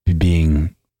with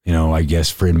being, I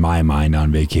guess in my mind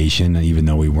on vacation. Even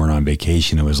though we weren't on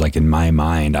vacation, it was like in my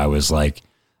mind, I was like,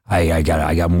 I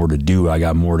got more to do. I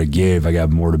got more to give. I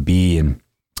got more to be.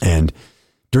 And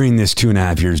during this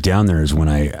 2.5 years down there is when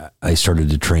I started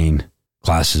to train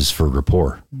classes for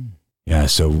rapport. Yeah.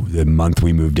 So the month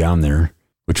we moved down there,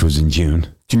 which was in June.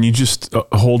 Can you just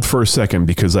hold for a second?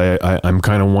 Because I'm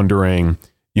kind of wondering,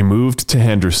 you moved to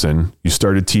Henderson, you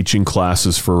started teaching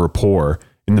classes for rapport.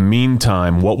 In the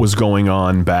meantime, what was going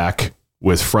on back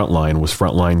with Frontline? Was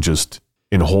Frontline just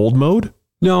in hold mode?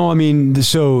 No, I mean,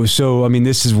 this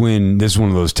is one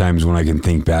of those times when I can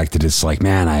think back that it's like,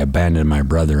 man, I abandoned my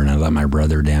brother and I let my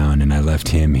brother down and I left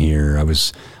him here. I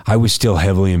was still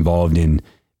heavily involved in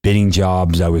bidding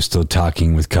jobs. I was still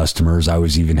talking with customers. I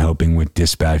was even helping with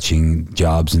dispatching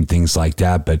jobs and things like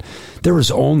that. But there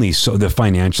was only the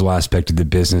financial aspect of the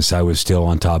business I was still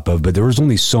on top of, but there was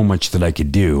only so much that I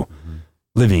could do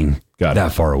living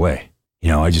that far away.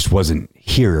 I just wasn't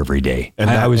here every day. And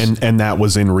that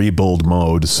was in rebuild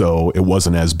mode, so it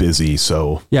wasn't as busy.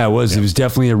 So yeah, it was. Yeah. It was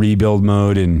definitely a rebuild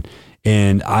mode,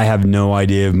 and I have no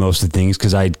idea of most of the things,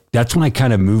 because that's when I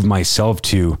kind of moved myself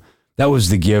to. That was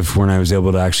the gift when I was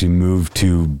able to actually move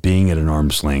to being at an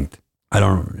arm's length.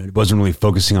 It wasn't really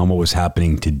focusing on what was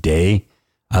happening today.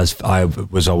 I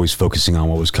was always focusing on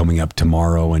what was coming up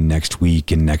tomorrow and next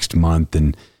week and next month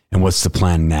and what's the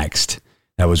plan next.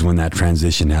 That was when that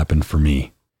transition happened for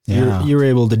me. Yeah. You were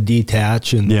able to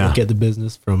detach and look at the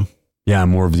business from. Yeah,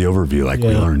 more of the overview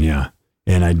we learned. Yeah.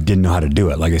 And I didn't know how to do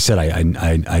it. Like I said,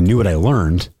 I knew what I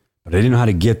learned, but I didn't know how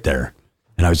to get there.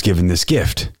 And I was given this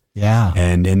gift. Yeah.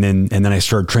 And then I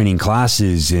started training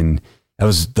classes, and that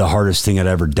was the hardest thing I'd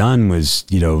ever done was,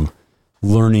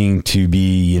 learning to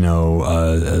be,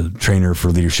 a trainer for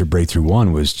Leadership Breakthrough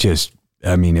 1 was just,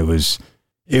 I mean, it was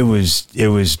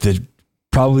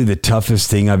probably the toughest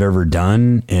thing I've ever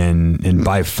done, and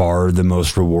by far the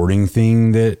most rewarding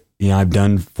thing that, I've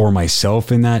done for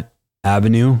myself in that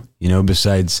avenue,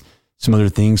 besides some other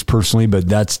things personally, but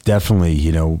that's definitely,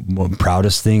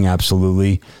 proudest thing.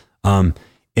 Absolutely.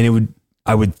 And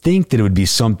I would think that it would be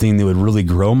something that would really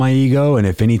grow my ego. And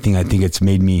if anything, I think it's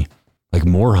made me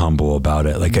more humble about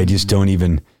it. I just don't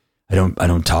I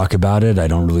don't talk about it. I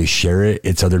don't really share it.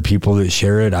 It's other people that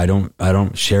share it. I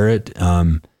don't share it.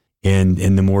 And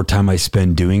the more time I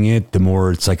spend doing it, the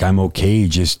more it's like, I'm okay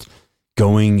just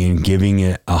going and giving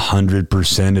it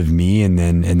 100% of me and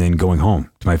then going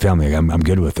home to my family. I'm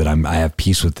good with it. I have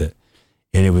peace with it.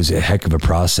 And it was a heck of a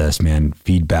process, man.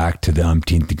 Feedback to the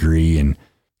umpteenth degree. And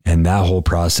that whole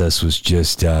process was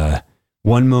just,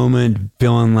 one moment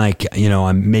feeling like,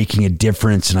 I'm making a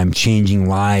difference and I'm changing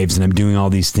lives and I'm doing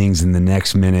all these things. And the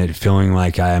next minute feeling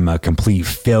like I am a complete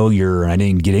failure and I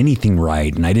didn't get anything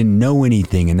right and I didn't know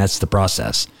anything. And that's the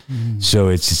process. Mm. So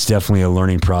it's definitely a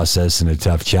learning process and a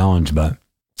tough challenge, but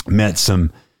met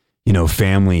some,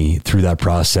 family through that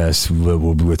process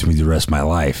will be with me the rest of my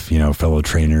life, fellow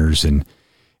trainers. And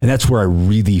that's where I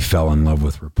really fell in love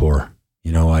with rapport.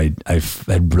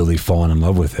 I'd really fallen in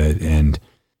love with it. And,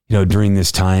 during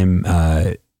this time,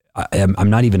 I'm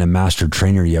not even a master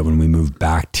trainer yet when we moved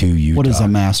back to Utah. What is a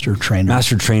master trainer?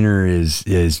 Master trainer is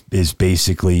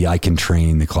basically I can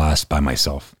train the class by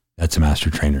myself. That's a master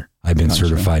trainer. I've been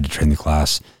certified to train the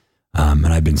class. And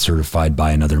I've been certified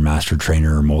by another master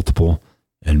trainer or multiple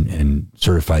and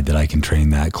certified that I can train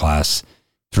that class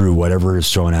through whatever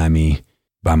is thrown at me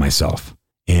by myself.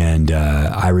 And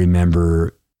I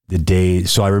remember the day,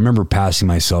 so I remember passing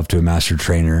myself to a master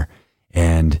trainer,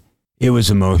 and it was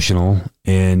emotional,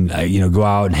 and I, go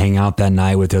out and hang out that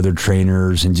night with other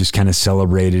trainers and just kind of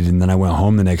celebrated. And then I went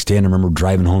home the next day, and I remember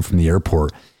driving home from the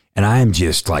airport, and I am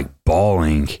just like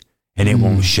bawling, and it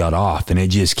won't shut off, and it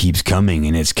just keeps coming,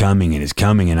 and it's coming, and it's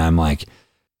coming. And I'm like,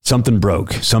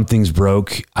 something's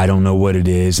broke. I don't know what it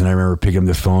is. And I remember picking up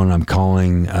the phone, and I'm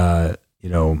calling,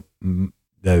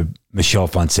 the Michelle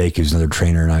Fonseca, who's another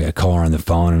trainer, and I call her on the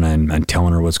phone, and I'm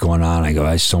telling her what's going on. I go,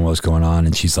 I just don't know what's going on.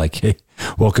 And she's like, hey,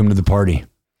 welcome to the party.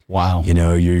 Wow.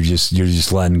 You're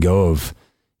just letting go of,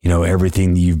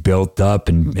 everything that you've built up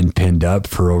and pinned up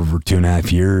for over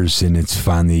 2.5 years. And it's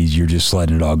finally, you're just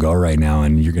letting it all go right now.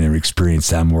 And you're going to experience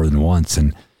that more than once.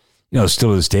 And, still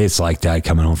to this day, it's like that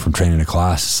coming home from training a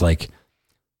class. It's like,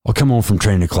 I'll come home from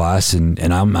training a class and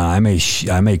I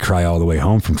may cry all the way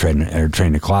home from training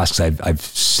a class, because I've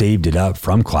saved it up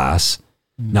from class,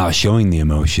 not showing the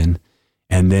emotion.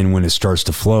 And then when it starts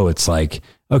to flow, it's like,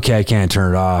 okay, I can't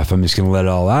turn it off. I'm just going to let it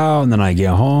all out. And then I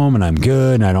get home and I'm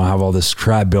good. And I don't have all this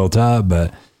crap built up.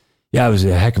 But yeah, it was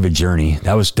a heck of a journey.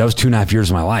 That was 2.5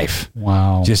 years of my life.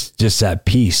 Wow. Just that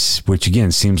peace, which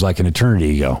again, seems like an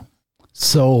eternity ago.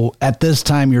 So at this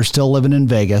time, you're still living in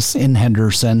Vegas, in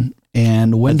Henderson.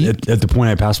 And when at the point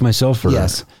I passed myself, or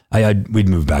yes, we'd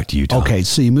moved back to Utah. Okay.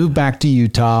 So you moved back to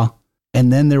Utah,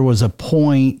 and then there was a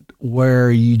point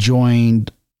where you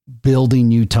joined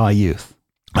Building Utah Youth.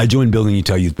 I joined Building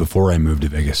Utah Youth before I moved to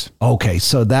Vegas. Okay.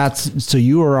 So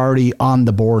you were already on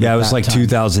the board. Yeah, it was like time.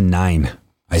 2009,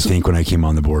 I think, when I came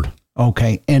on the board.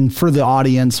 Okay. And for the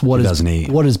audience, what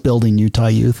is Building Utah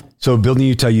Youth? So Building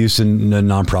Utah Youth is a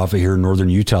nonprofit here in Northern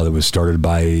Utah that was started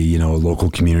by, a local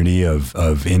community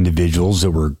of individuals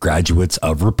that were graduates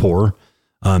of rapport,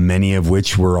 many of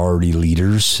which were already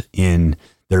leaders in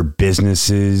their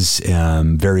businesses,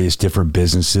 various different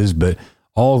businesses, but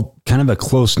all kind of a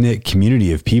close-knit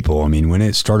community of people. I mean, when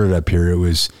it started up here, it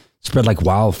was spread like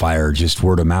wildfire, just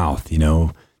word of mouth.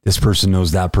 This person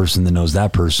knows that person that knows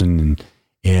that person.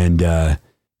 And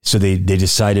so they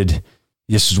decided,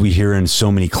 just as we hear in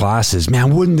so many classes,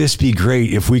 man, wouldn't this be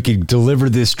great if we could deliver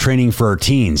this training for our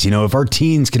teens? If our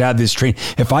teens could have this training,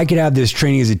 if I could have this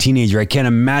training as a teenager, I can't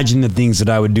imagine the things that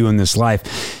I would do in this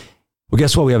life. Well,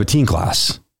 guess what? We have a teen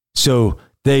class. So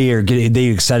they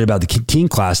excited about the teen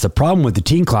class. The problem with the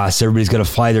teen class, everybody's got to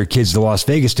fly their kids to Las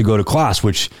Vegas to go to class,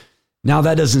 which now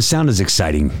that doesn't sound as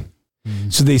exciting. Mm-hmm.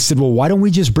 So they said, well, why don't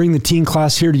we just bring the teen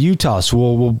class here to Utah?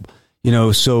 So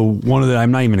so one of the, I'm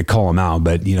not even going to call them out,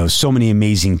 but, so many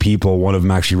amazing people. One of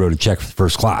them actually wrote a check for the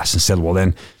first class and said, well,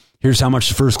 then here's how much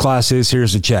the first class is.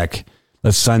 Here's the check.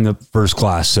 Let's sign the first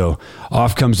class. So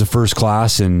off comes the first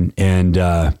class. And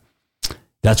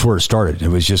that's where it started. It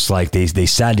was just like they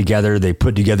sat together, they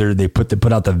put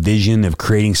out the vision of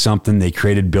creating something. They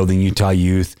created Building Utah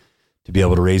Youth to be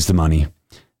able to raise the money,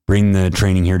 bring the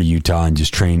training here to Utah, and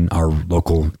just train our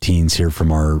local teens here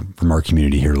from our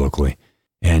community here locally.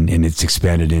 And it's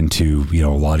expanded into, a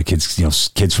lot of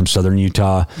kids, kids from Southern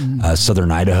Utah,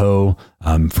 Southern Idaho,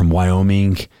 from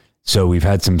Wyoming. So we've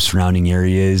had some surrounding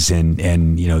areas, and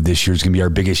this year's going to be our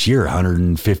biggest year.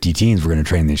 150 teens we're going to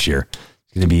train this year.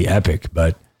 It's going to be epic.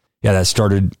 But yeah, that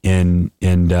started in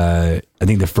I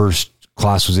think the first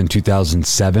class was in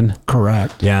 2007.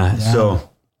 Correct. Yeah.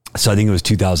 So I think it was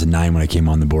 2009 when I came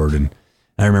on the board. And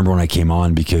I remember when I came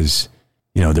on because,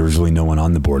 there was really no one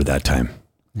on the board at that time.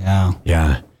 Yeah.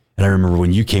 Yeah. And I remember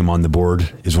when you came on the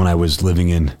board is when I was living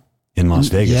in Las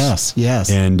Vegas. Yes.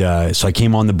 And so I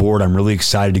came on the board. I'm really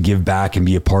excited to give back and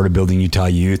be a part of Building Utah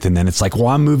Youth. And then it's like, well,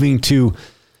 I'm moving to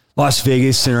Las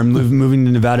Vegas and I'm moving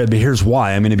to Nevada, but here's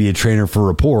why. I'm going to be a trainer for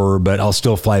rapport, but I'll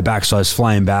still fly back. So I was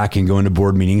flying back and going to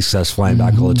board meetings because I was flying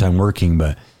back all the time working.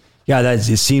 But yeah, it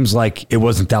seems like it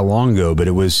wasn't that long ago, but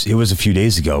it was a few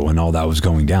days ago when all that was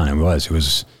going down. It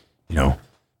was, a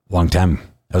long time.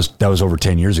 That was over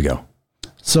 10 years ago.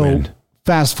 So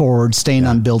fast forward, staying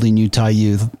on Building Utah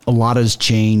Youth, a lot has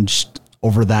changed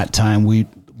over that time.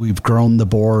 We've grown the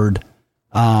board.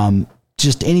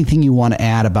 Just anything you want to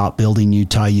add about Building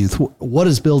Utah Youth. What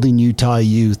does Building Utah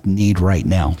Youth need right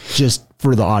now? Just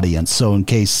for the audience. So in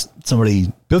case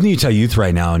somebody... Building Utah Youth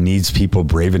right now needs people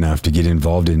brave enough to get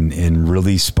involved in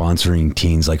really sponsoring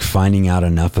teens, like finding out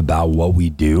enough about what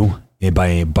we do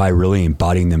by really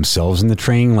embodying themselves in the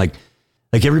training. Like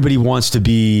everybody wants to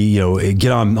be,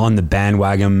 get on the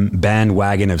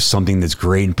bandwagon of something that's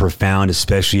great and profound,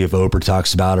 especially if Oprah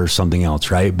talks about it or something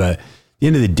else, right? But at the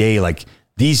end of the day, like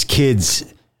these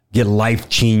kids get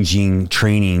life-changing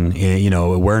training,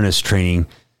 awareness training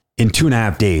in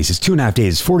 2.5 days. It's 2.5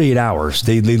 days, 48 hours.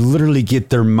 They literally get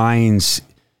their minds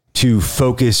to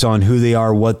focus on who they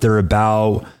are, what they're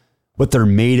about, what they're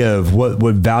made of,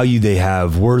 what value they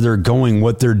have, where they're going,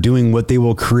 what they're doing, what they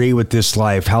will create with this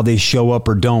life, how they show up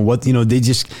or don't, they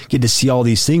just get to see all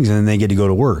these things and then they get to go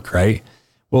to work, right?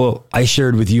 Well, I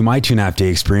shared with you my 2.5 day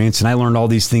experience and I learned all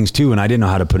these things too. And I didn't know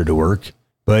how to put it to work,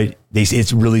 but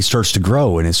it really starts to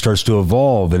grow and it starts to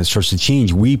evolve and it starts to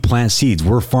change. We plant seeds.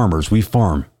 We're farmers. We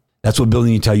farm. That's what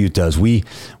Building Utah Youth does. We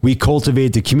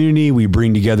cultivate the community. We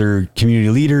bring together community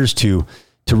leaders to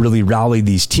really rally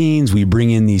these teens. We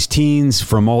bring in these teens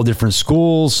from all different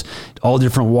schools, all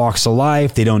different walks of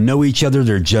life. They don't know each other.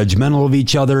 They're judgmental of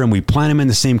each other. And we plant them in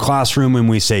the same classroom and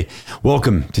we say,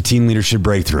 welcome to Teen Leadership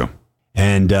Breakthrough.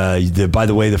 And by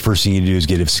the way, the first thing you do is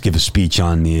give a speech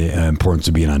on the importance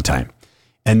of being on time.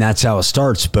 And that's how it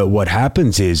starts. But what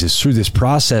happens is through this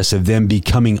process of them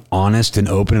becoming honest and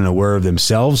open and aware of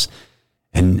themselves,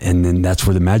 and then that's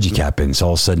where the magic happens.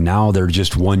 All of a sudden now they're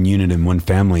just one unit and one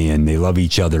family and they love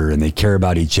each other and they care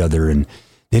about each other and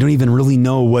they don't even really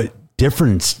know what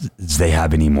difference they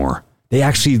have anymore. They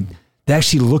actually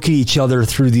look at each other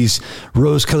through these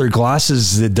rose-colored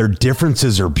glasses that their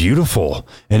differences are beautiful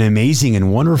and amazing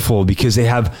and wonderful because they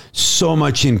have so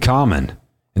much in common.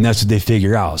 And that's what they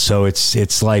figure out. So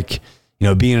it's like,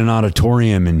 being in an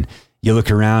auditorium and you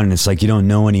look around and it's like you don't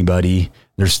know anybody.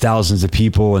 There's thousands of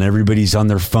people and everybody's on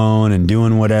their phone and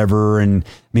doing whatever. And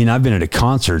I've been at a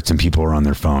concert and people are on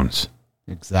their phones.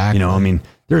 Exactly.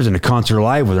 There isn't a concert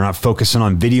live where they're not focusing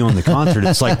on video in the concert.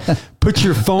 It's like, put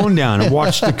your phone down and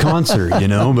watch the concert,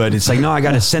 but it's like, no, I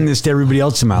got to send this to everybody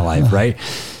else in my life. Right.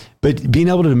 But being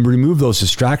able to remove those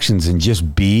distractions and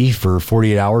just be for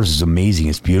 48 hours is amazing.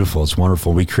 It's beautiful. It's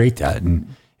wonderful. We create that and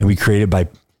we create it by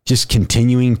just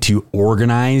continuing to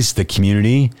organize the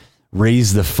community,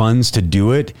 raise the funds to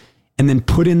do it, and then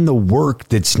put in the work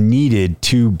that's needed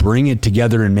to bring it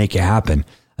together and make it happen.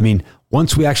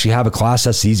 Once we actually have a class,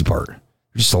 that's the easy part.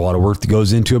 There's just a lot of work that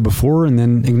goes into it before, and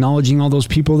then acknowledging all those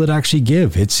people that actually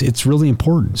give. It's really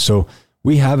important. So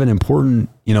we have an important,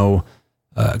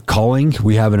 calling.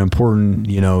 We have an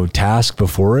important, task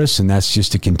before us, and that's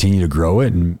just to continue to grow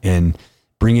it and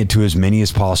bring it to as many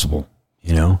as possible.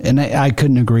 And I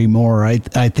couldn't agree more. I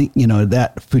think,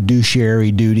 that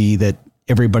fiduciary duty that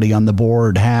everybody on the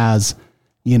board has,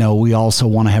 we also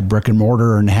want to have brick and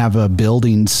mortar and have a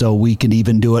building so we can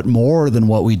even do it more than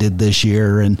what we did this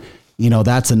year. And,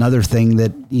 that's another thing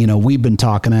that, we've been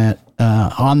talking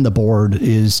on the board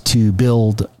is to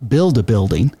build a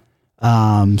building.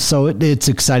 So it's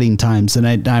exciting times.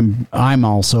 And I'm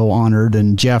also honored,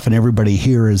 and Jeff and everybody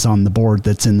here is on the board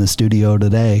that's in the studio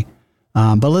today.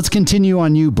 But let's continue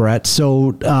on you, Brett.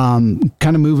 So, kind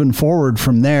of moving forward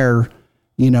from there,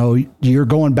 you're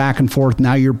going back and forth.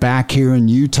 Now you're back here in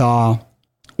Utah.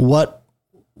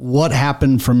 What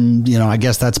happened from, I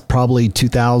guess that's probably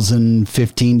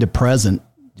 2015 to present?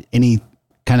 Any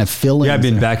kind of fill-in? Yeah, I've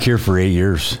been back here for 8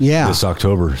 years. Yeah. This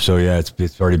October. So yeah,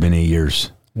 it's already been 8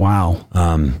 years. Wow.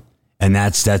 And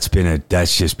that's just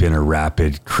been a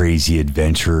rapid, crazy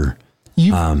adventure.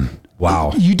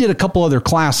 Wow. You did a couple other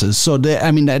classes. So,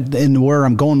 and where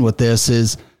I'm going with this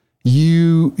is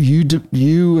you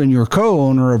and your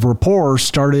co-owner of Rapport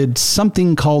started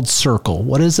something called Circle.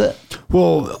 What is it?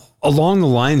 Well, along the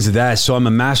lines of that, so I'm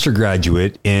a master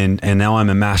graduate and now I'm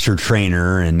a master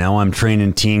trainer, and now I'm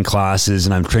training teen classes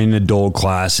and I'm training adult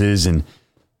classes, and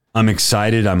I'm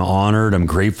excited. I'm honored. I'm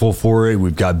grateful for it.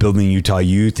 We've got Building Utah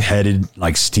Youth headed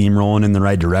like steamrolling in the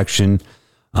right direction.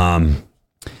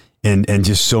 And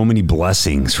just so many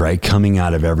blessings, right? Coming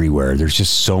out of everywhere. There's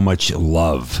just so much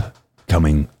love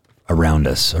coming around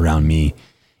us, around me.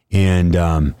 And,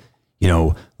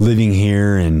 living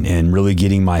here and really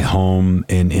getting my home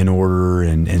in order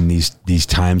and these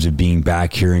times of being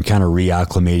back here and kind of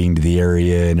reacclimating to the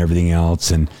area and everything else,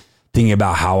 and thinking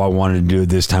about how I wanted to do it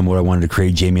this time, what I wanted to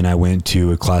create. Jamie and I went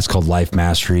to a class called Life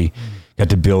Mastery, got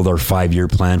to build our 5-year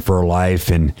plan for our life.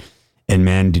 And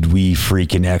man, did we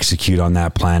freaking execute on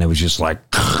that plan. It was just like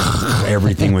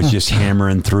everything was just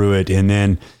hammering through it. And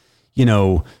then,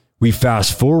 we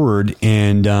fast forward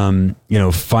and,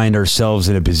 find ourselves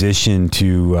in a position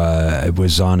to, I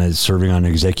was serving on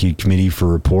an executive committee for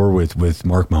Rapport with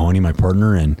Mark Mahoney, my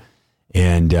partner.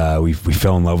 And we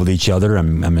fell in love with each other.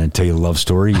 I'm going to tell you a love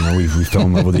story. We fell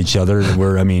in love with each other.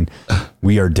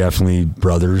 we are definitely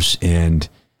brothers. And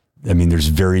I mean, there's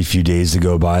very few days that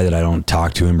go by that I don't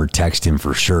talk to him or text him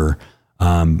for sure.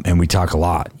 And we talk a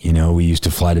lot. You know, we used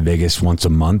to fly to Vegas once a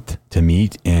month to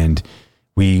meet, and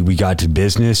we got to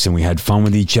business and we had fun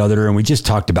with each other, and we just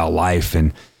talked about life.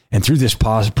 And through this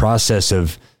process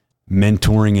of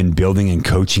mentoring and building and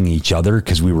coaching each other,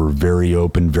 because we were very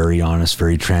open, very honest,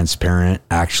 very transparent,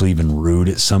 actually even rude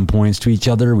at some points to each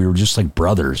other. We were just like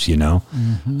brothers, you know?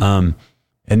 Mm-hmm.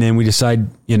 And then we decide,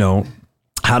 you know,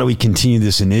 how do we continue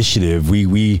this initiative?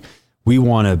 We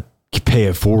want to pay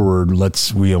it forward. We're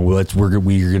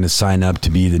going to sign up to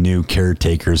be the new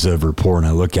caretakers of Rapport. And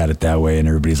I look at it that way, and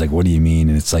everybody's like, what do you mean?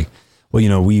 And it's like, well, you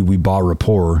know, we bought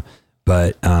Rapport,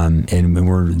 but, and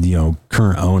we're, you know,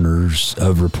 current owners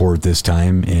of Rapport at this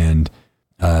time. And,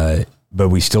 but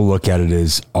we still look at it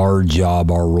as our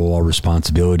job, our role, our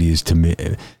responsibility is to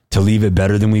leave it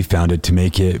better than we found it, to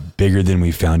make it bigger than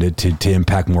we found it, to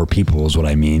impact more people is what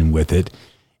I mean with it.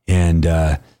 And,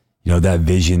 you know, that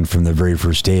vision from the very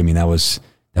first day, I mean, that was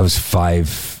over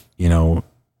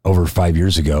 5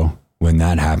 years ago when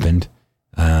that happened.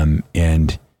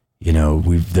 And, you know,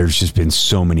 there's just been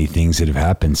so many things that have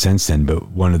happened since then. But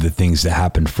one of the things that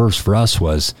happened first for us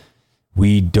was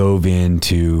we dove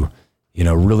into, you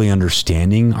know, really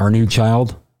understanding our new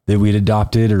child that we'd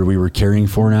adopted or we were caring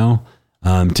for now,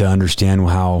 to understand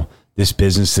how this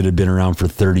business that had been around for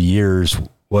 30 years,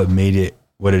 what made it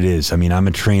what it is. I mean, I'm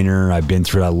a trainer. I've been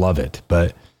through it. I love it.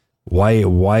 But why,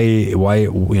 you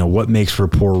know, what makes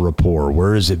Rapport?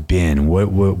 Where has it been?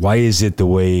 Why is it the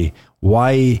way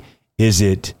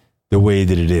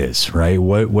that it is, right?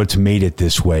 What's made it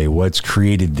this way? What's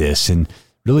created this? And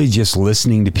really just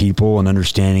listening to people and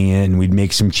understanding it. And we'd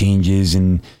make some changes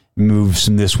and move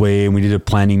some this way. And we did a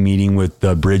planning meeting with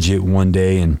Bridget one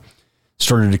day and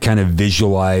started to kind of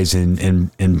visualize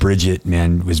and Bridget,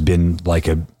 man, has been like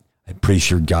I'm pretty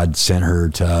sure God sent her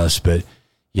to us, but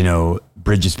you know,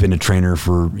 Bridget's been a trainer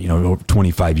for, you know,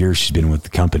 25 years. She's been with the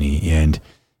company, and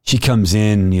she comes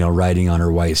in, you know, riding on her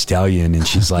white stallion, and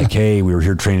she's like, hey, we were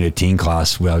here training a team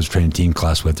class. Well, I was training team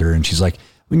class with her, and she's like,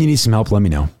 when you need some help, let me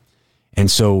know.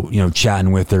 And so, you know,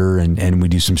 chatting with her and we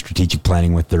do some strategic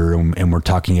planning with her, and we're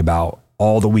talking about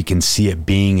all that we can see it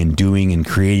being and doing and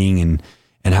creating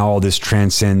and how all this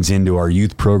transcends into our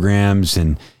youth programs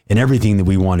and everything that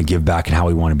we want to give back and how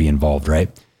we want to be involved, right?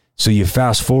 So you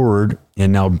fast forward,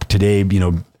 and now today, you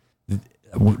know,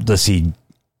 let's see,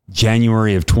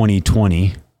 January of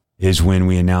 2020 is when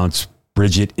we announced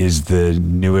Bridget is the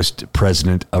newest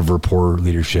president of Rapport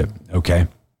Leadership. Okay.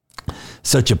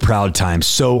 Such a proud time.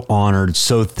 So honored,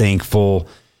 so thankful.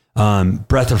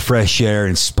 Breath of fresh air,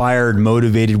 inspired,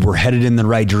 motivated. We're headed in the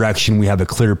right direction. We have a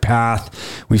clear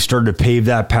path. We've started to pave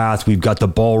that path. We've got the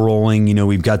ball rolling. You know,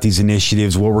 we've got these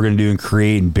initiatives, what we're going to do and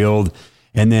create and build.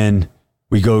 And then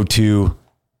we go to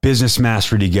Business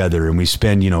Mastery together, and we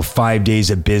spend, you know, 5 days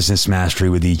at Business Mastery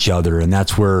with each other. And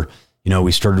that's where, you know,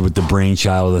 we started with the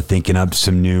brainchild of thinking up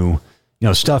some new, you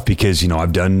know, stuff, because, you know,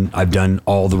 I've done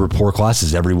all the Rapport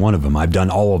classes, every one of them. I've done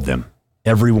all of them,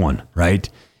 every one. Right.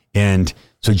 And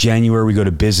so January, we go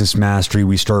to Business Mastery,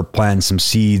 we start planting some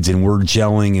seeds, and we're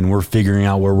gelling and we're figuring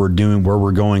out where we're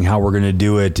going, how we're going to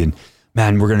do it. And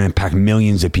man, we're going to impact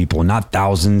millions of people, not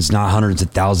thousands, not hundreds of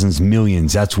thousands,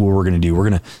 millions. That's what we're going to do. We're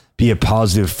going to be a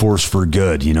positive force for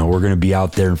good. You know, we're going to be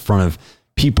out there in front of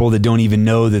people that don't even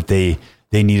know that they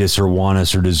need us or want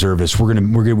us or deserve us.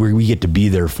 We get to be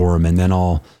there for them. And then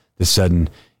all of a sudden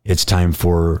it's time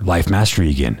for Life Mastery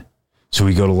again. So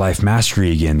we go to Life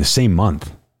Mastery again the same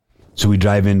month. So we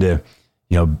dive into,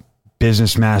 you know,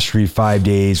 Business Mastery 5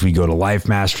 days. We go to Life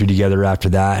Mastery together after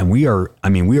that. And we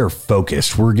are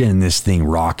focused. We're getting this thing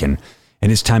rocking.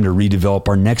 And it's time to redevelop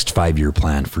our next 5-year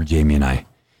plan for Jamie and I.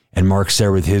 And Mark's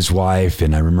there with his wife.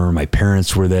 And I remember my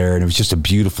parents were there, and it was just a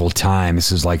beautiful time.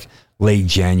 This is like late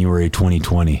January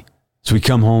 2020. So we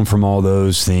come home from all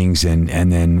those things, and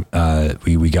then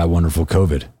we got wonderful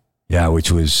COVID. Yeah,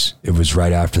 it was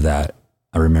right after that.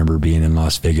 I remember being in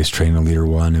Las Vegas training a Leader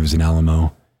One. It was in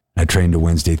Alamo. I trained a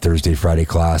Wednesday, Thursday, Friday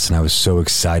class, and I was so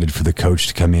excited for the coach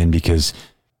to come in, because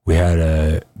we had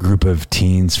a group of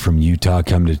teens from Utah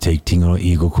come to take Teen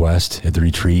Eagle Quest at the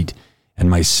retreat, and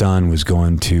my son was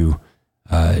going to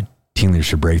Teen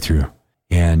Leadership Breakthrough,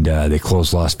 and they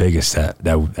closed Las Vegas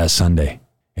that Sunday,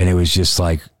 and it was just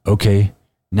like, okay,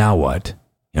 now what?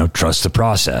 You know, trust the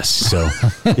process. So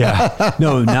yeah,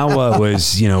 no, now what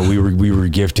was, you know, we were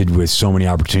gifted with so many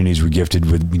opportunities. We're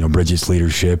gifted with, you know, Bridget's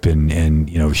leadership and,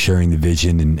 you know, sharing the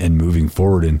vision and moving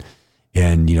forward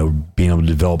and, you know, being able to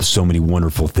develop so many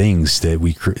wonderful things that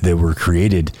were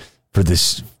created for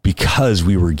this, because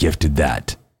we were gifted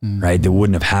that. right? That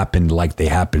wouldn't have happened like they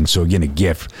happened. So again, a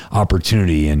gift,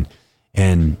 opportunity,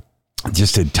 and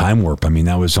just a time warp. I mean,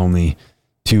 that was only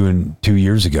 2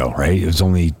 years ago, right?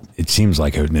 It seems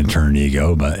like an eternity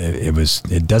ago, but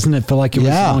it doesn't it feel like it was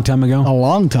a long time ago? A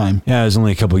long time. Yeah, it was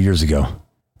only a couple of years ago.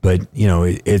 But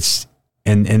it's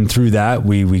and through that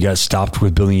we got stopped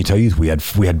with building Utah Youth. We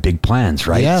had big plans,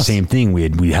 right? Yes. Same thing.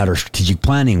 We had our strategic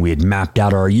planning. We had mapped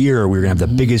out our year. We were gonna have the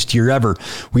biggest year ever.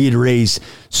 We had raised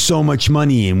so much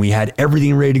money and we had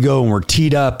everything ready to go and we're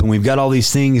teed up and we've got all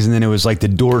these things, and then it was like the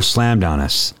door slammed on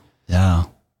us. Yeah.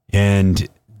 And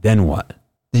then what?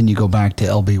 Then you go back to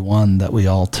LB1 that we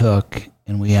all took,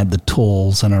 and we had the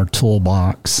tools in our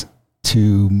toolbox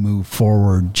to move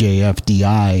forward.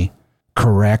 JFDI,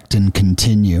 correct and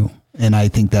continue. And I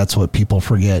think that's what people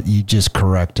forget. You just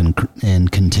correct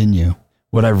and continue.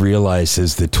 What I've realized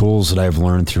is the tools that I've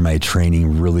learned through my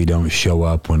training really don't show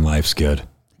up when life's good.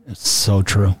 It's so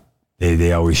true.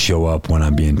 They always show up when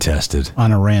I'm being tested.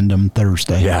 On a random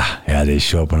Thursday. Yeah, they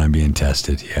show up when I'm being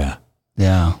tested. Yeah.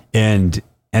 Yeah. And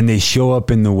they show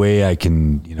up in the way I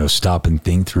can, stop and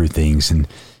think through things. And,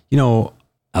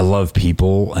 I love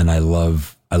people and I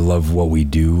love what we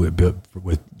do with,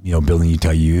 building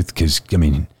Utah Youth. Because,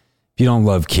 if you don't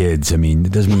love kids,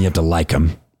 it doesn't mean you have to like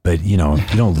them. But, if you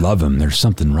don't love them, there's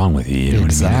something wrong with you. You know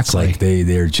exactly. what I mean? It's like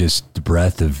they're just the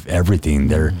breath of everything.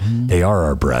 They are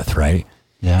our breath, right?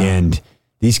 Yeah. And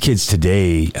these kids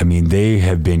today, they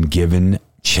have been given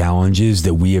challenges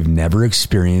that we have never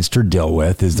experienced or dealt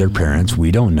with as their parents.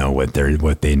 We don't know what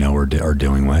they know or are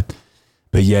dealing with,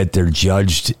 but yet they're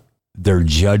judged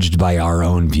by our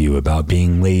own view about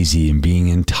being lazy and being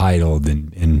entitled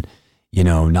and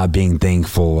not being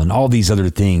thankful and all these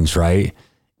other things, right?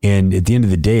 And at the end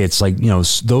of the day, it's like,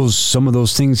 some of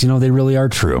those things, they really are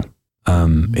true.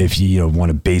 If you want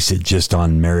to base it just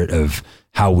on merit of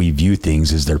how we view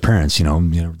things as their parents,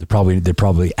 they're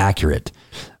probably accurate.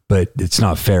 But it's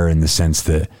not fair in the sense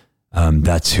that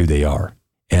that's who they are.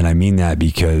 And I mean that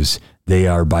because they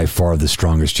are by far the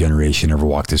strongest generation ever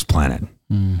walked this planet.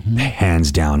 Mm-hmm.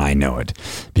 Hands down, I know it.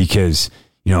 Because,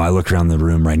 I look around the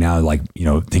room right now, like,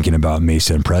 thinking about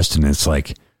Maesa and Preston, it's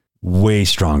like way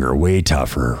stronger, way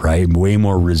tougher, right? Way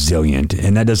more resilient.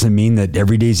 And that doesn't mean that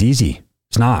every day's easy.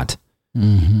 It's not.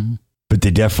 Mm-hmm. But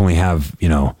they definitely have,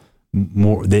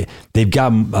 more they've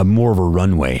got more of a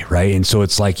runway, right? And so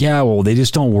it's like, they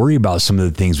just don't worry about some of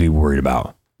the things we worried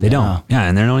about. They don't. Yeah.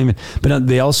 And they don't even, but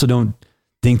they also don't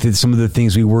think that some of the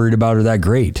things we worried about are that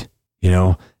great.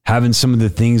 Having some of the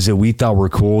things that we thought were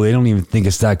cool, they don't even think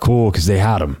it's that cool because they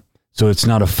had them. So it's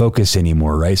not a focus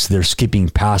anymore, right? So they're skipping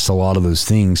past a lot of those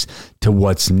things to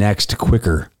what's next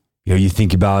quicker. You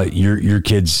think about your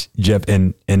kids, Jeff,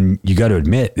 and you got to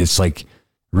admit, it's like,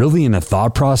 really in a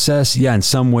thought process, in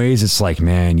some ways it's like,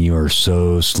 man, you are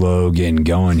so slow getting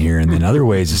going here. And then other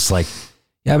ways it's like,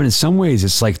 but in some ways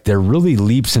it's like they're really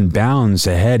leaps and bounds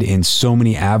ahead in so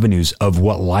many avenues of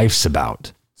what life's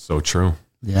about. So true.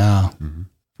 Yeah,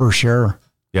 for sure.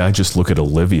 Yeah, I just look at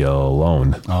Olivia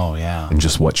alone. Oh, yeah. And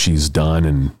just what she's done,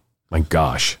 and my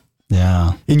gosh.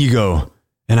 Yeah. And you go,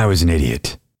 and I was an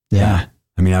idiot. Yeah.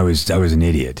 I was an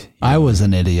idiot. I was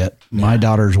an idiot. My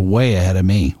daughter's way ahead of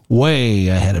me.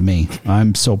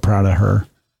 I'm so proud of her.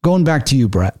 Going back to you,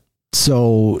 Brett.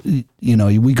 So,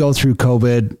 we go through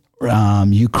COVID,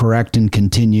 you correct and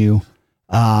continue.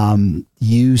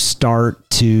 You start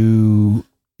to,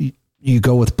 you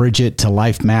go with Bridget to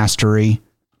Life Mastery.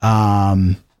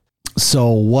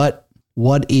 So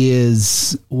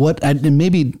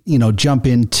maybe, jump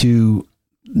into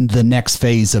the next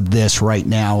phase of this right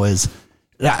now is,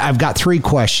 I've got 3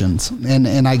 questions,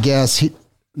 and I guess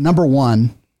number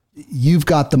 1, you've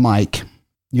got the mic.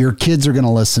 Your kids are going to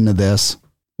listen to this.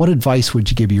 What advice would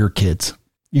you give your kids?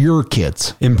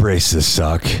 Embrace the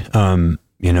suck.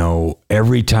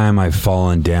 Every time I've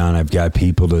fallen down, I've got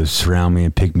people to surround me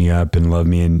and pick me up and love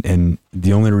me. And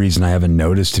the only reason I haven't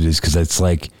noticed it is because it's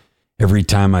like every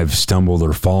time I've stumbled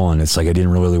or fallen, it's like I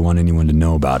didn't really want anyone to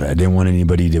know about it. I didn't want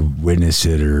anybody to witness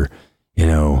it or,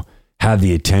 have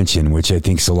the attention, which I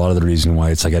think is a lot of the reason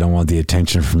why it's like I don't want the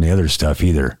attention from the other stuff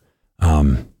either.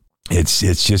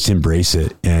 It's just embrace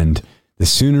it. And the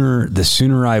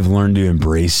sooner I've learned to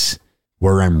embrace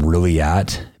where I'm really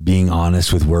at, being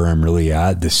honest with where I'm really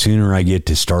at, the sooner I get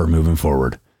to start moving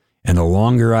forward. And the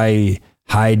longer I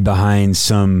hide behind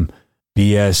some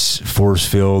BS force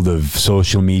field of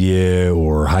social media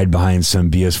or hide behind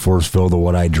some BS force field of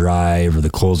what I drive or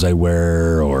the clothes I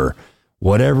wear or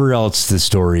whatever else the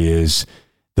story is,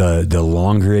 the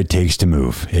longer it takes to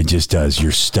move. It just does.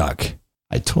 You're stuck.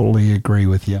 I totally agree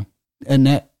with you.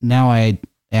 And now I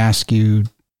ask you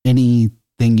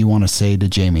anything you want to say to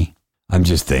Jamie. I'm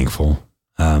just thankful.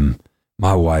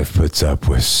 My wife puts up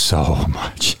with so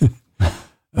much.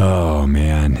 Oh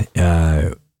man.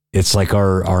 It's like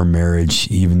our marriage,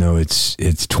 even though it's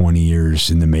 20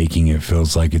 years in the making, it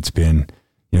feels like it's been,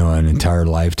 an entire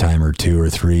lifetime or 2 or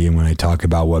 3. And when I talk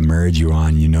about what marriage you're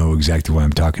on, you know exactly what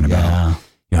I'm talking about.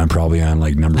 I'm probably on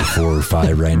like number 4 or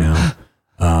 5 right now.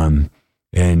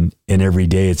 And every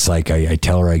day it's like, I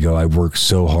tell her, I go, I work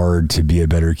so hard to be a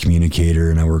better communicator,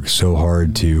 and I work so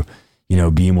hard to,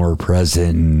 be more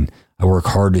present, and I work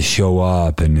hard to show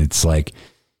up. And it's like,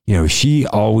 she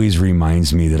always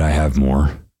reminds me that I have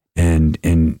more, and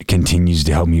continues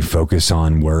to help me focus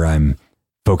on where I'm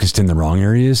focused in the wrong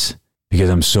areas, because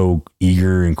I'm so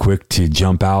eager and quick to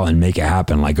jump out and make it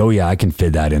happen. Like, oh yeah, I can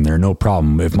fit that in there. No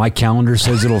problem. If my calendar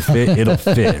says it'll fit, it'll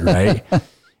fit. Right.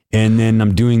 And then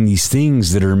I'm doing these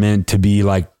things that are meant to be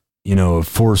like, a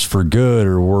force for good,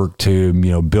 or work to,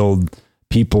 build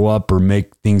people up or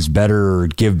make things better or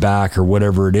give back or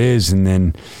whatever it is. And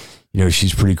then,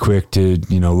 she's pretty quick to,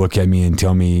 look at me and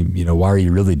tell me, why are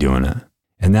you really doing it?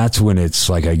 And that's when it's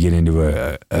like I get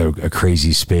into a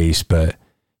crazy space. But,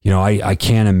 I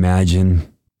can't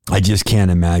imagine, I just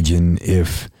can't imagine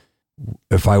if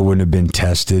I wouldn't have been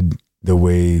tested the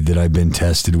way that I've been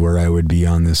tested, where I would be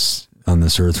on this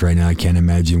earth right now. I can't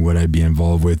imagine what I'd be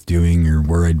involved with doing or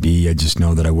where I'd be. I just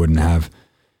know that I wouldn't have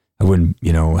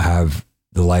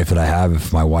the life that I have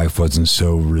if my wife wasn't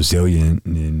so resilient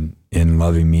in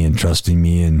loving me and trusting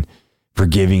me and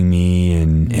forgiving me.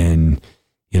 And,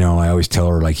 I always tell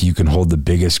her, like, you can hold the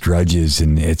biggest grudges,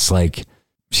 and it's like,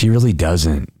 she really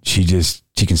doesn't. She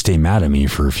can stay mad at me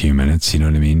for a few minutes, you know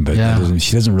what I mean? But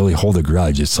she doesn't really hold a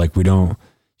grudge. It's like, she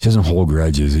doesn't hold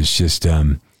grudges. It's just,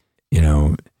 I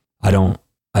don't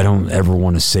ever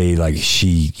want to say like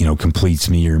she, completes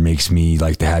me or makes me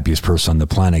like the happiest person on the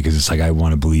planet. Cause it's like, I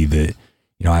want to believe that,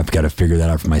 I've got to figure that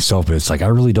out for myself, but it's like, I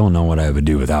really don't know what I would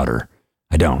do without her.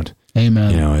 I don't.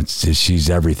 Amen. She's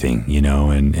everything,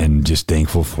 and just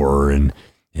thankful for her. And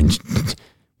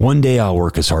one day I'll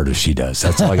work as hard as she does.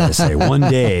 That's all I got to say. One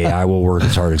day I will work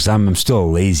as hard, because I'm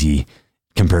still lazy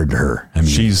compared to her. I mean,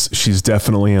 she's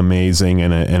definitely amazing,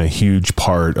 and a huge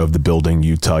part of the Building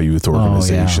Utah Youth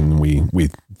Organization.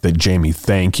 Jamie,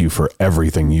 thank you for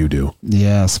everything you do.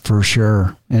 Yes, for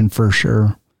sure. And for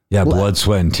sure. Yeah. Blood,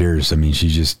 sweat, and tears. I mean, she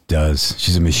just does.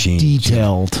 She's a machine.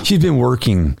 Detailed. She's been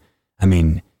working. I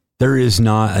mean, there is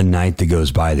not a night that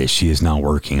goes by that she is not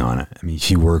working on it. I mean,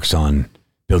 she works on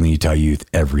Building Utah Youth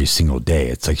every single day.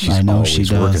 It's like she's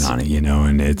always working on it,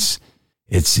 and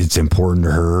it's important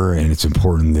to her, and it's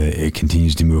important that it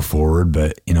continues to move forward.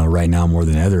 But, right now more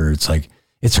than ever, it's like,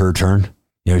 it's her turn.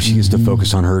 She gets to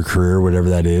focus on her career,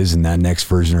 whatever that is, and that next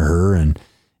version of her. And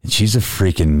she's a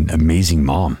freaking amazing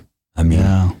mom. I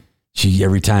mean, she,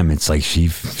 every time it's like, she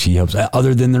helps,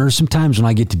 other than there are some times when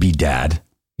I get to be dad,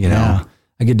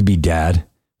 I get to be dad,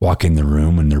 walk in the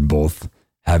room when they're both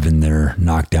having their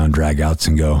knockdown dragouts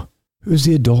and go, who's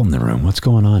the adult in the room? What's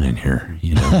going on in here?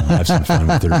 Have some fun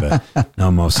with her. But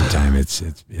no, most of the time it's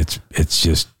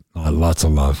just lots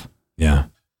of love. Yeah.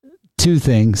 2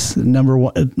 things. Number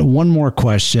one more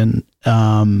question,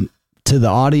 to the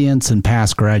audience and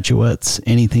past graduates,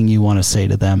 anything you want to say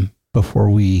to them before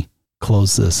we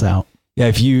close this out? Yeah.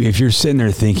 If you're sitting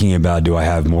there thinking about, do I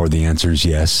have more? The answer is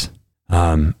yes.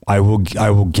 I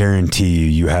will guarantee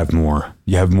you have more.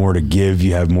 You have more to give.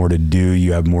 You have more to do.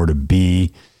 You have more to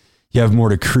be. You have more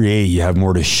to create. You have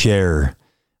more to share.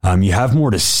 You have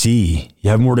more to see. You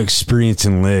have more to experience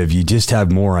and live. You just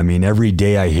have more. I mean, every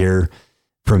day I hear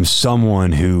from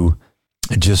someone who,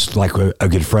 just like a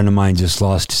good friend of mine, just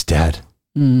lost his dad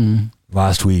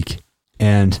last week.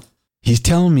 And he's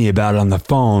telling me about it on the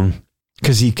phone,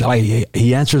 because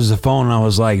he answers the phone, and I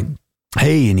was like,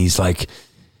 hey, and he's like,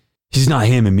 he's not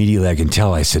him. Immediately I can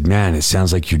tell. I said, man, it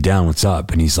sounds like you're down. What's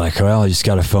up? And he's like, well, I just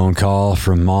got a phone call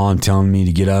from mom telling me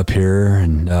to get up here.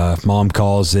 And if mom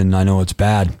calls, then I know it's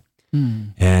bad.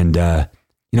 And,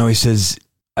 he says,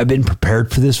 I've been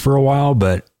prepared for this for a while,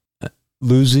 but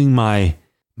losing my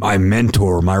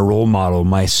mentor, my role model,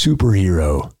 my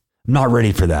superhero, I'm not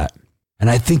ready for that. And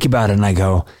I think about it and I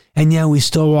go, and yeah, we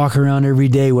still walk around every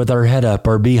day with our head up,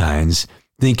 our behinds,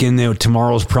 thinking that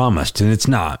tomorrow's promised, and it's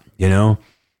not,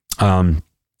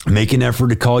 make an effort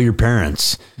to call your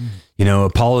parents,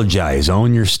 apologize,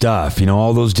 own your stuff,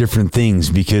 all those different things,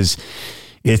 because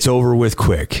it's over with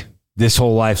quick. This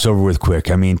whole life's over with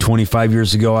quick. I mean, 25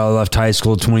 years ago, I left high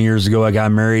school. 20 years ago, I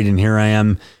got married, and here I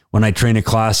am. When I train a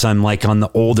class, I'm like on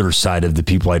the older side of the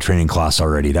people I train in class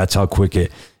already. That's how quick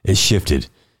it shifted.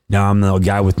 Now I'm the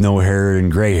guy with no hair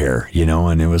and gray hair,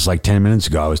 and it was like 10 minutes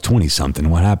ago, I was 20 something.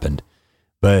 What happened?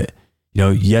 But,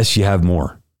 yes, you have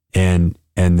more. And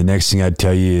the next thing I'd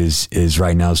tell you is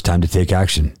right now it's time to take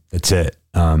action. That's it.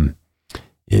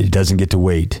 It doesn't get to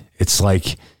wait. It's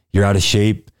like you're out of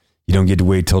shape. You don't get to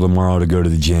wait till tomorrow to go to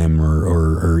the gym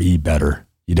or eat better.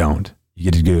 You don't. You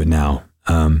get to do it now.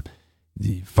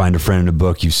 Find a friend in a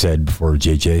book. You said before,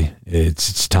 JJ,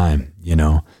 it's time,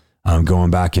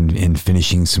 going back and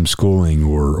finishing some schooling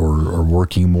or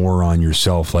working more on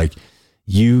yourself. Like,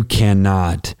 you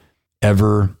cannot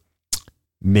ever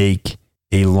make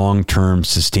a long-term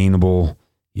sustainable,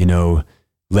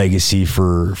 legacy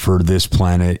for this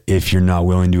planet if you're not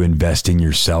willing to invest in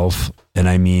yourself. And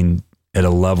I mean, at a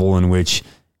level in which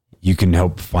you can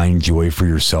help find joy for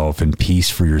yourself and peace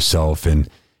for yourself and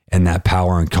that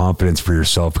power and confidence for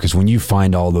yourself. Because when you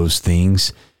find all those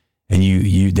things and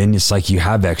you then it's like you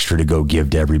have extra to go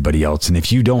give to everybody else. And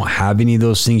if you don't have any of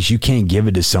those things, you can't give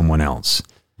it to someone else.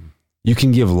 You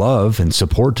can give love and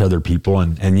support to other people.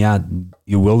 And yeah,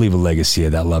 you will leave a legacy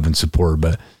of that love and support.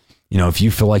 But, if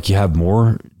you feel like you have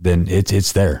more, then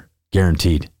it's there,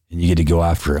 guaranteed. And you get to go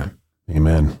after it.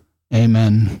 Amen.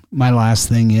 Amen. My last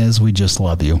thing is we just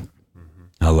love you.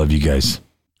 I love you guys.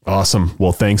 Awesome.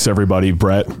 Well, thanks everybody.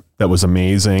 Brett, that was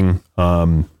amazing.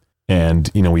 And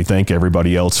we thank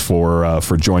everybody else for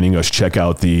joining us. Check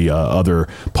out the other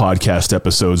podcast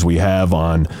episodes we have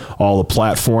on all the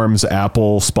platforms,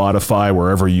 Apple, Spotify,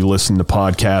 wherever you listen to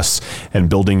podcasts, and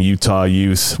Building Utah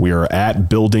Youth. We are at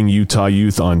Building Utah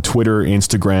Youth on Twitter,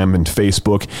 Instagram, and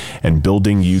Facebook, and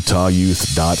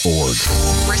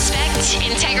buildingyutah.youth.org. Respect,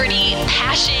 integrity,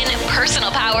 passion,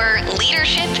 personal power,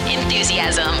 leadership,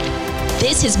 enthusiasm.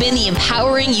 This has been the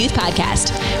Empowering Youth Podcast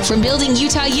from Building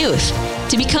Utah Youth.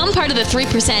 To become part of the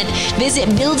 3%, visit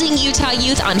Building Utah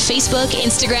Youth on Facebook,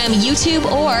 Instagram, YouTube,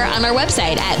 or on our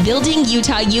website at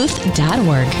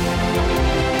buildingyutah.youth.org.